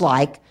looks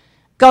like,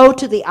 go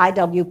to the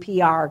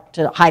IWPR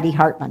to Heidi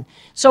Hartman.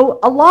 So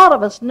a lot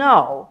of us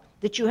know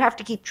that you have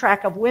to keep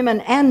track of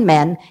women and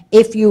men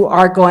if you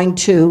are going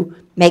to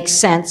make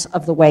sense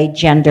of the way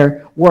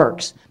gender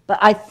works. But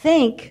I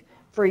think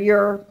for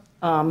your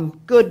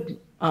good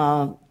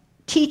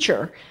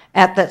teacher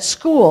at that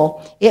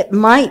school, it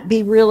might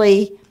be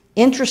really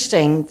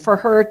interesting for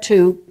her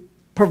to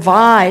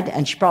provide,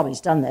 and she probably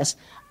has done this,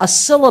 a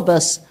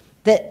syllabus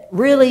that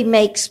really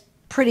makes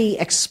pretty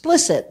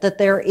explicit that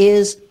there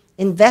is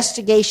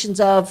investigations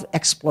of,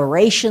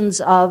 explorations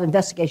of,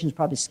 investigations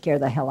probably scare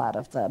the hell out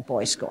of the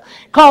boys' school.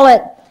 Call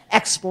it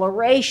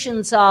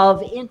explorations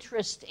of,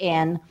 interest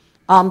in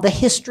the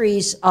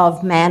histories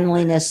of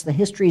manliness, the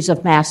histories of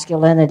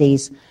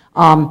masculinities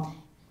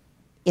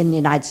in the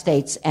United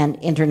States and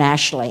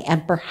internationally.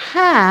 And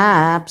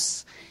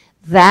perhaps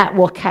that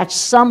will catch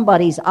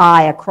somebody's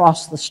eye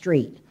across the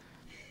street.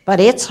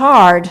 But it's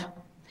hard.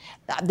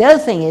 The other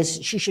thing is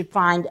she should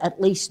find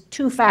at least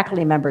 2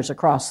 faculty members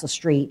across the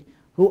street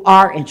who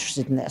are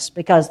interested in this,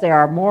 because there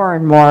are more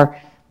and more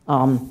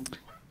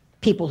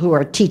people who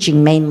are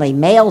teaching mainly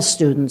male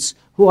students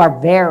who are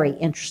very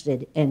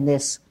interested in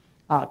this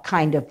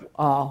kind of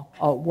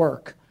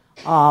work.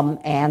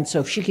 And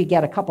so if she could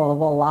get a couple of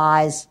little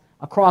eyes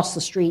across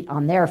the street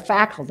on their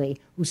faculty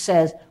who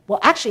says, well,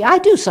 actually, I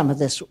do some of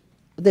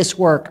this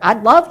work.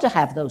 I'd love to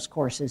have those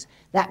courses.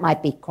 That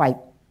might be quite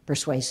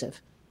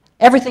persuasive.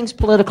 Everything's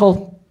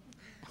political,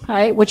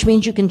 right? Which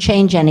means you can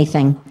change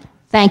anything.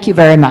 Thank you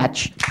very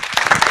much.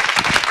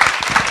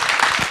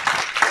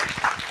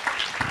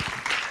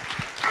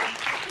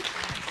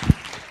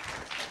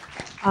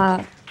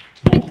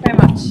 Thank you very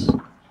much.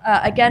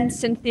 Again,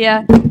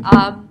 Cynthia,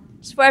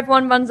 just before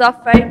everyone runs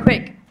off, very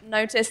quick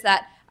notice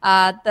that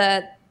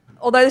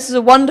although this is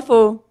a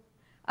wonderful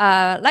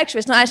lecture,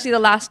 it's not actually the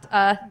last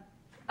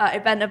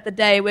event of the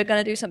day. We're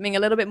going to do something a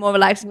little bit more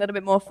relaxing, a little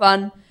bit more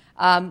fun,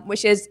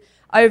 which is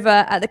over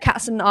at the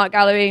Katzen Art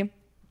Gallery,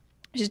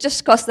 which is just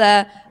across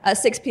there at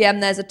 6 p.m.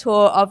 There's a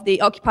tour of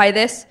the Occupy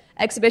This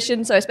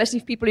exhibition, so especially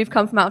for people who've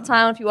come from out of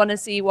town, if you want to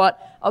see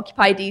what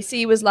Occupy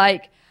DC was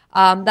like,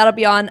 that'll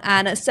be on.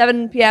 And at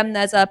 7 p.m.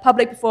 there's a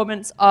public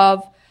performance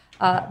of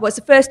what's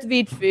the first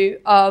read-through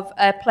of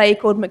a play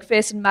called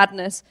Macpherson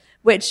Madness,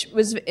 which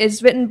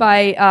is written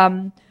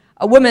by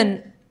a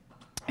woman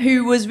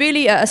who was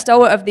really a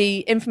stalwart of the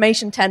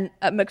information tent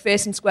at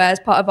Macpherson Square as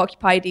part of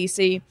Occupy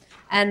DC.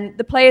 And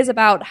the play is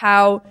about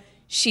how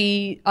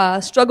she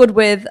struggled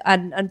with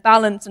and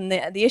balanced and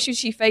the issues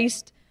she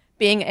faced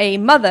being a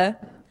mother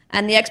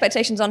and the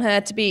expectations on her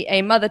to be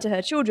a mother to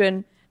her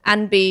children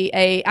and be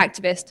a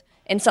activist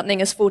in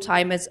something as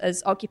full-time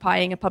as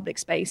occupying a public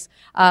space.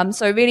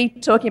 So really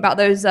talking about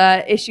those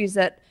issues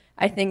that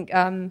I think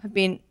have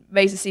been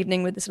raised this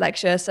evening with this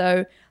lecture.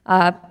 So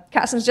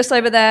Katzen's just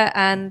over there,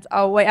 and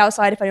I'll wait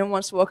outside if anyone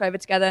wants to walk over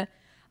together.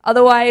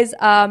 Otherwise,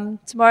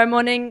 tomorrow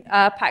morning,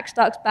 PAC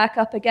starts back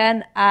up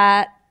again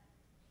at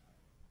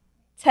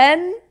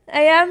 10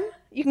 a.m.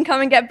 You can come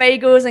and get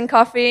bagels and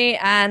coffee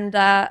and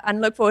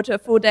look forward to a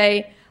full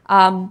day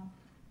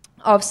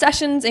of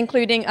sessions,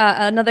 including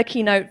another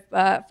keynote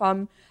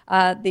from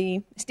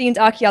the esteemed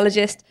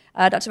archaeologist,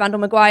 Dr.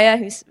 Randall Maguire,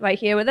 who's right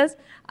here with us.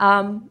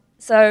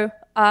 So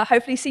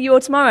hopefully see you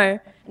all tomorrow.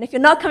 And if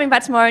you're not coming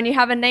back tomorrow and you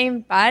have a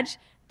name badge,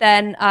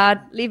 then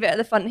leave it at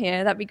the front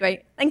here. That'd be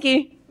great. Thank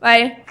you.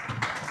 Bye.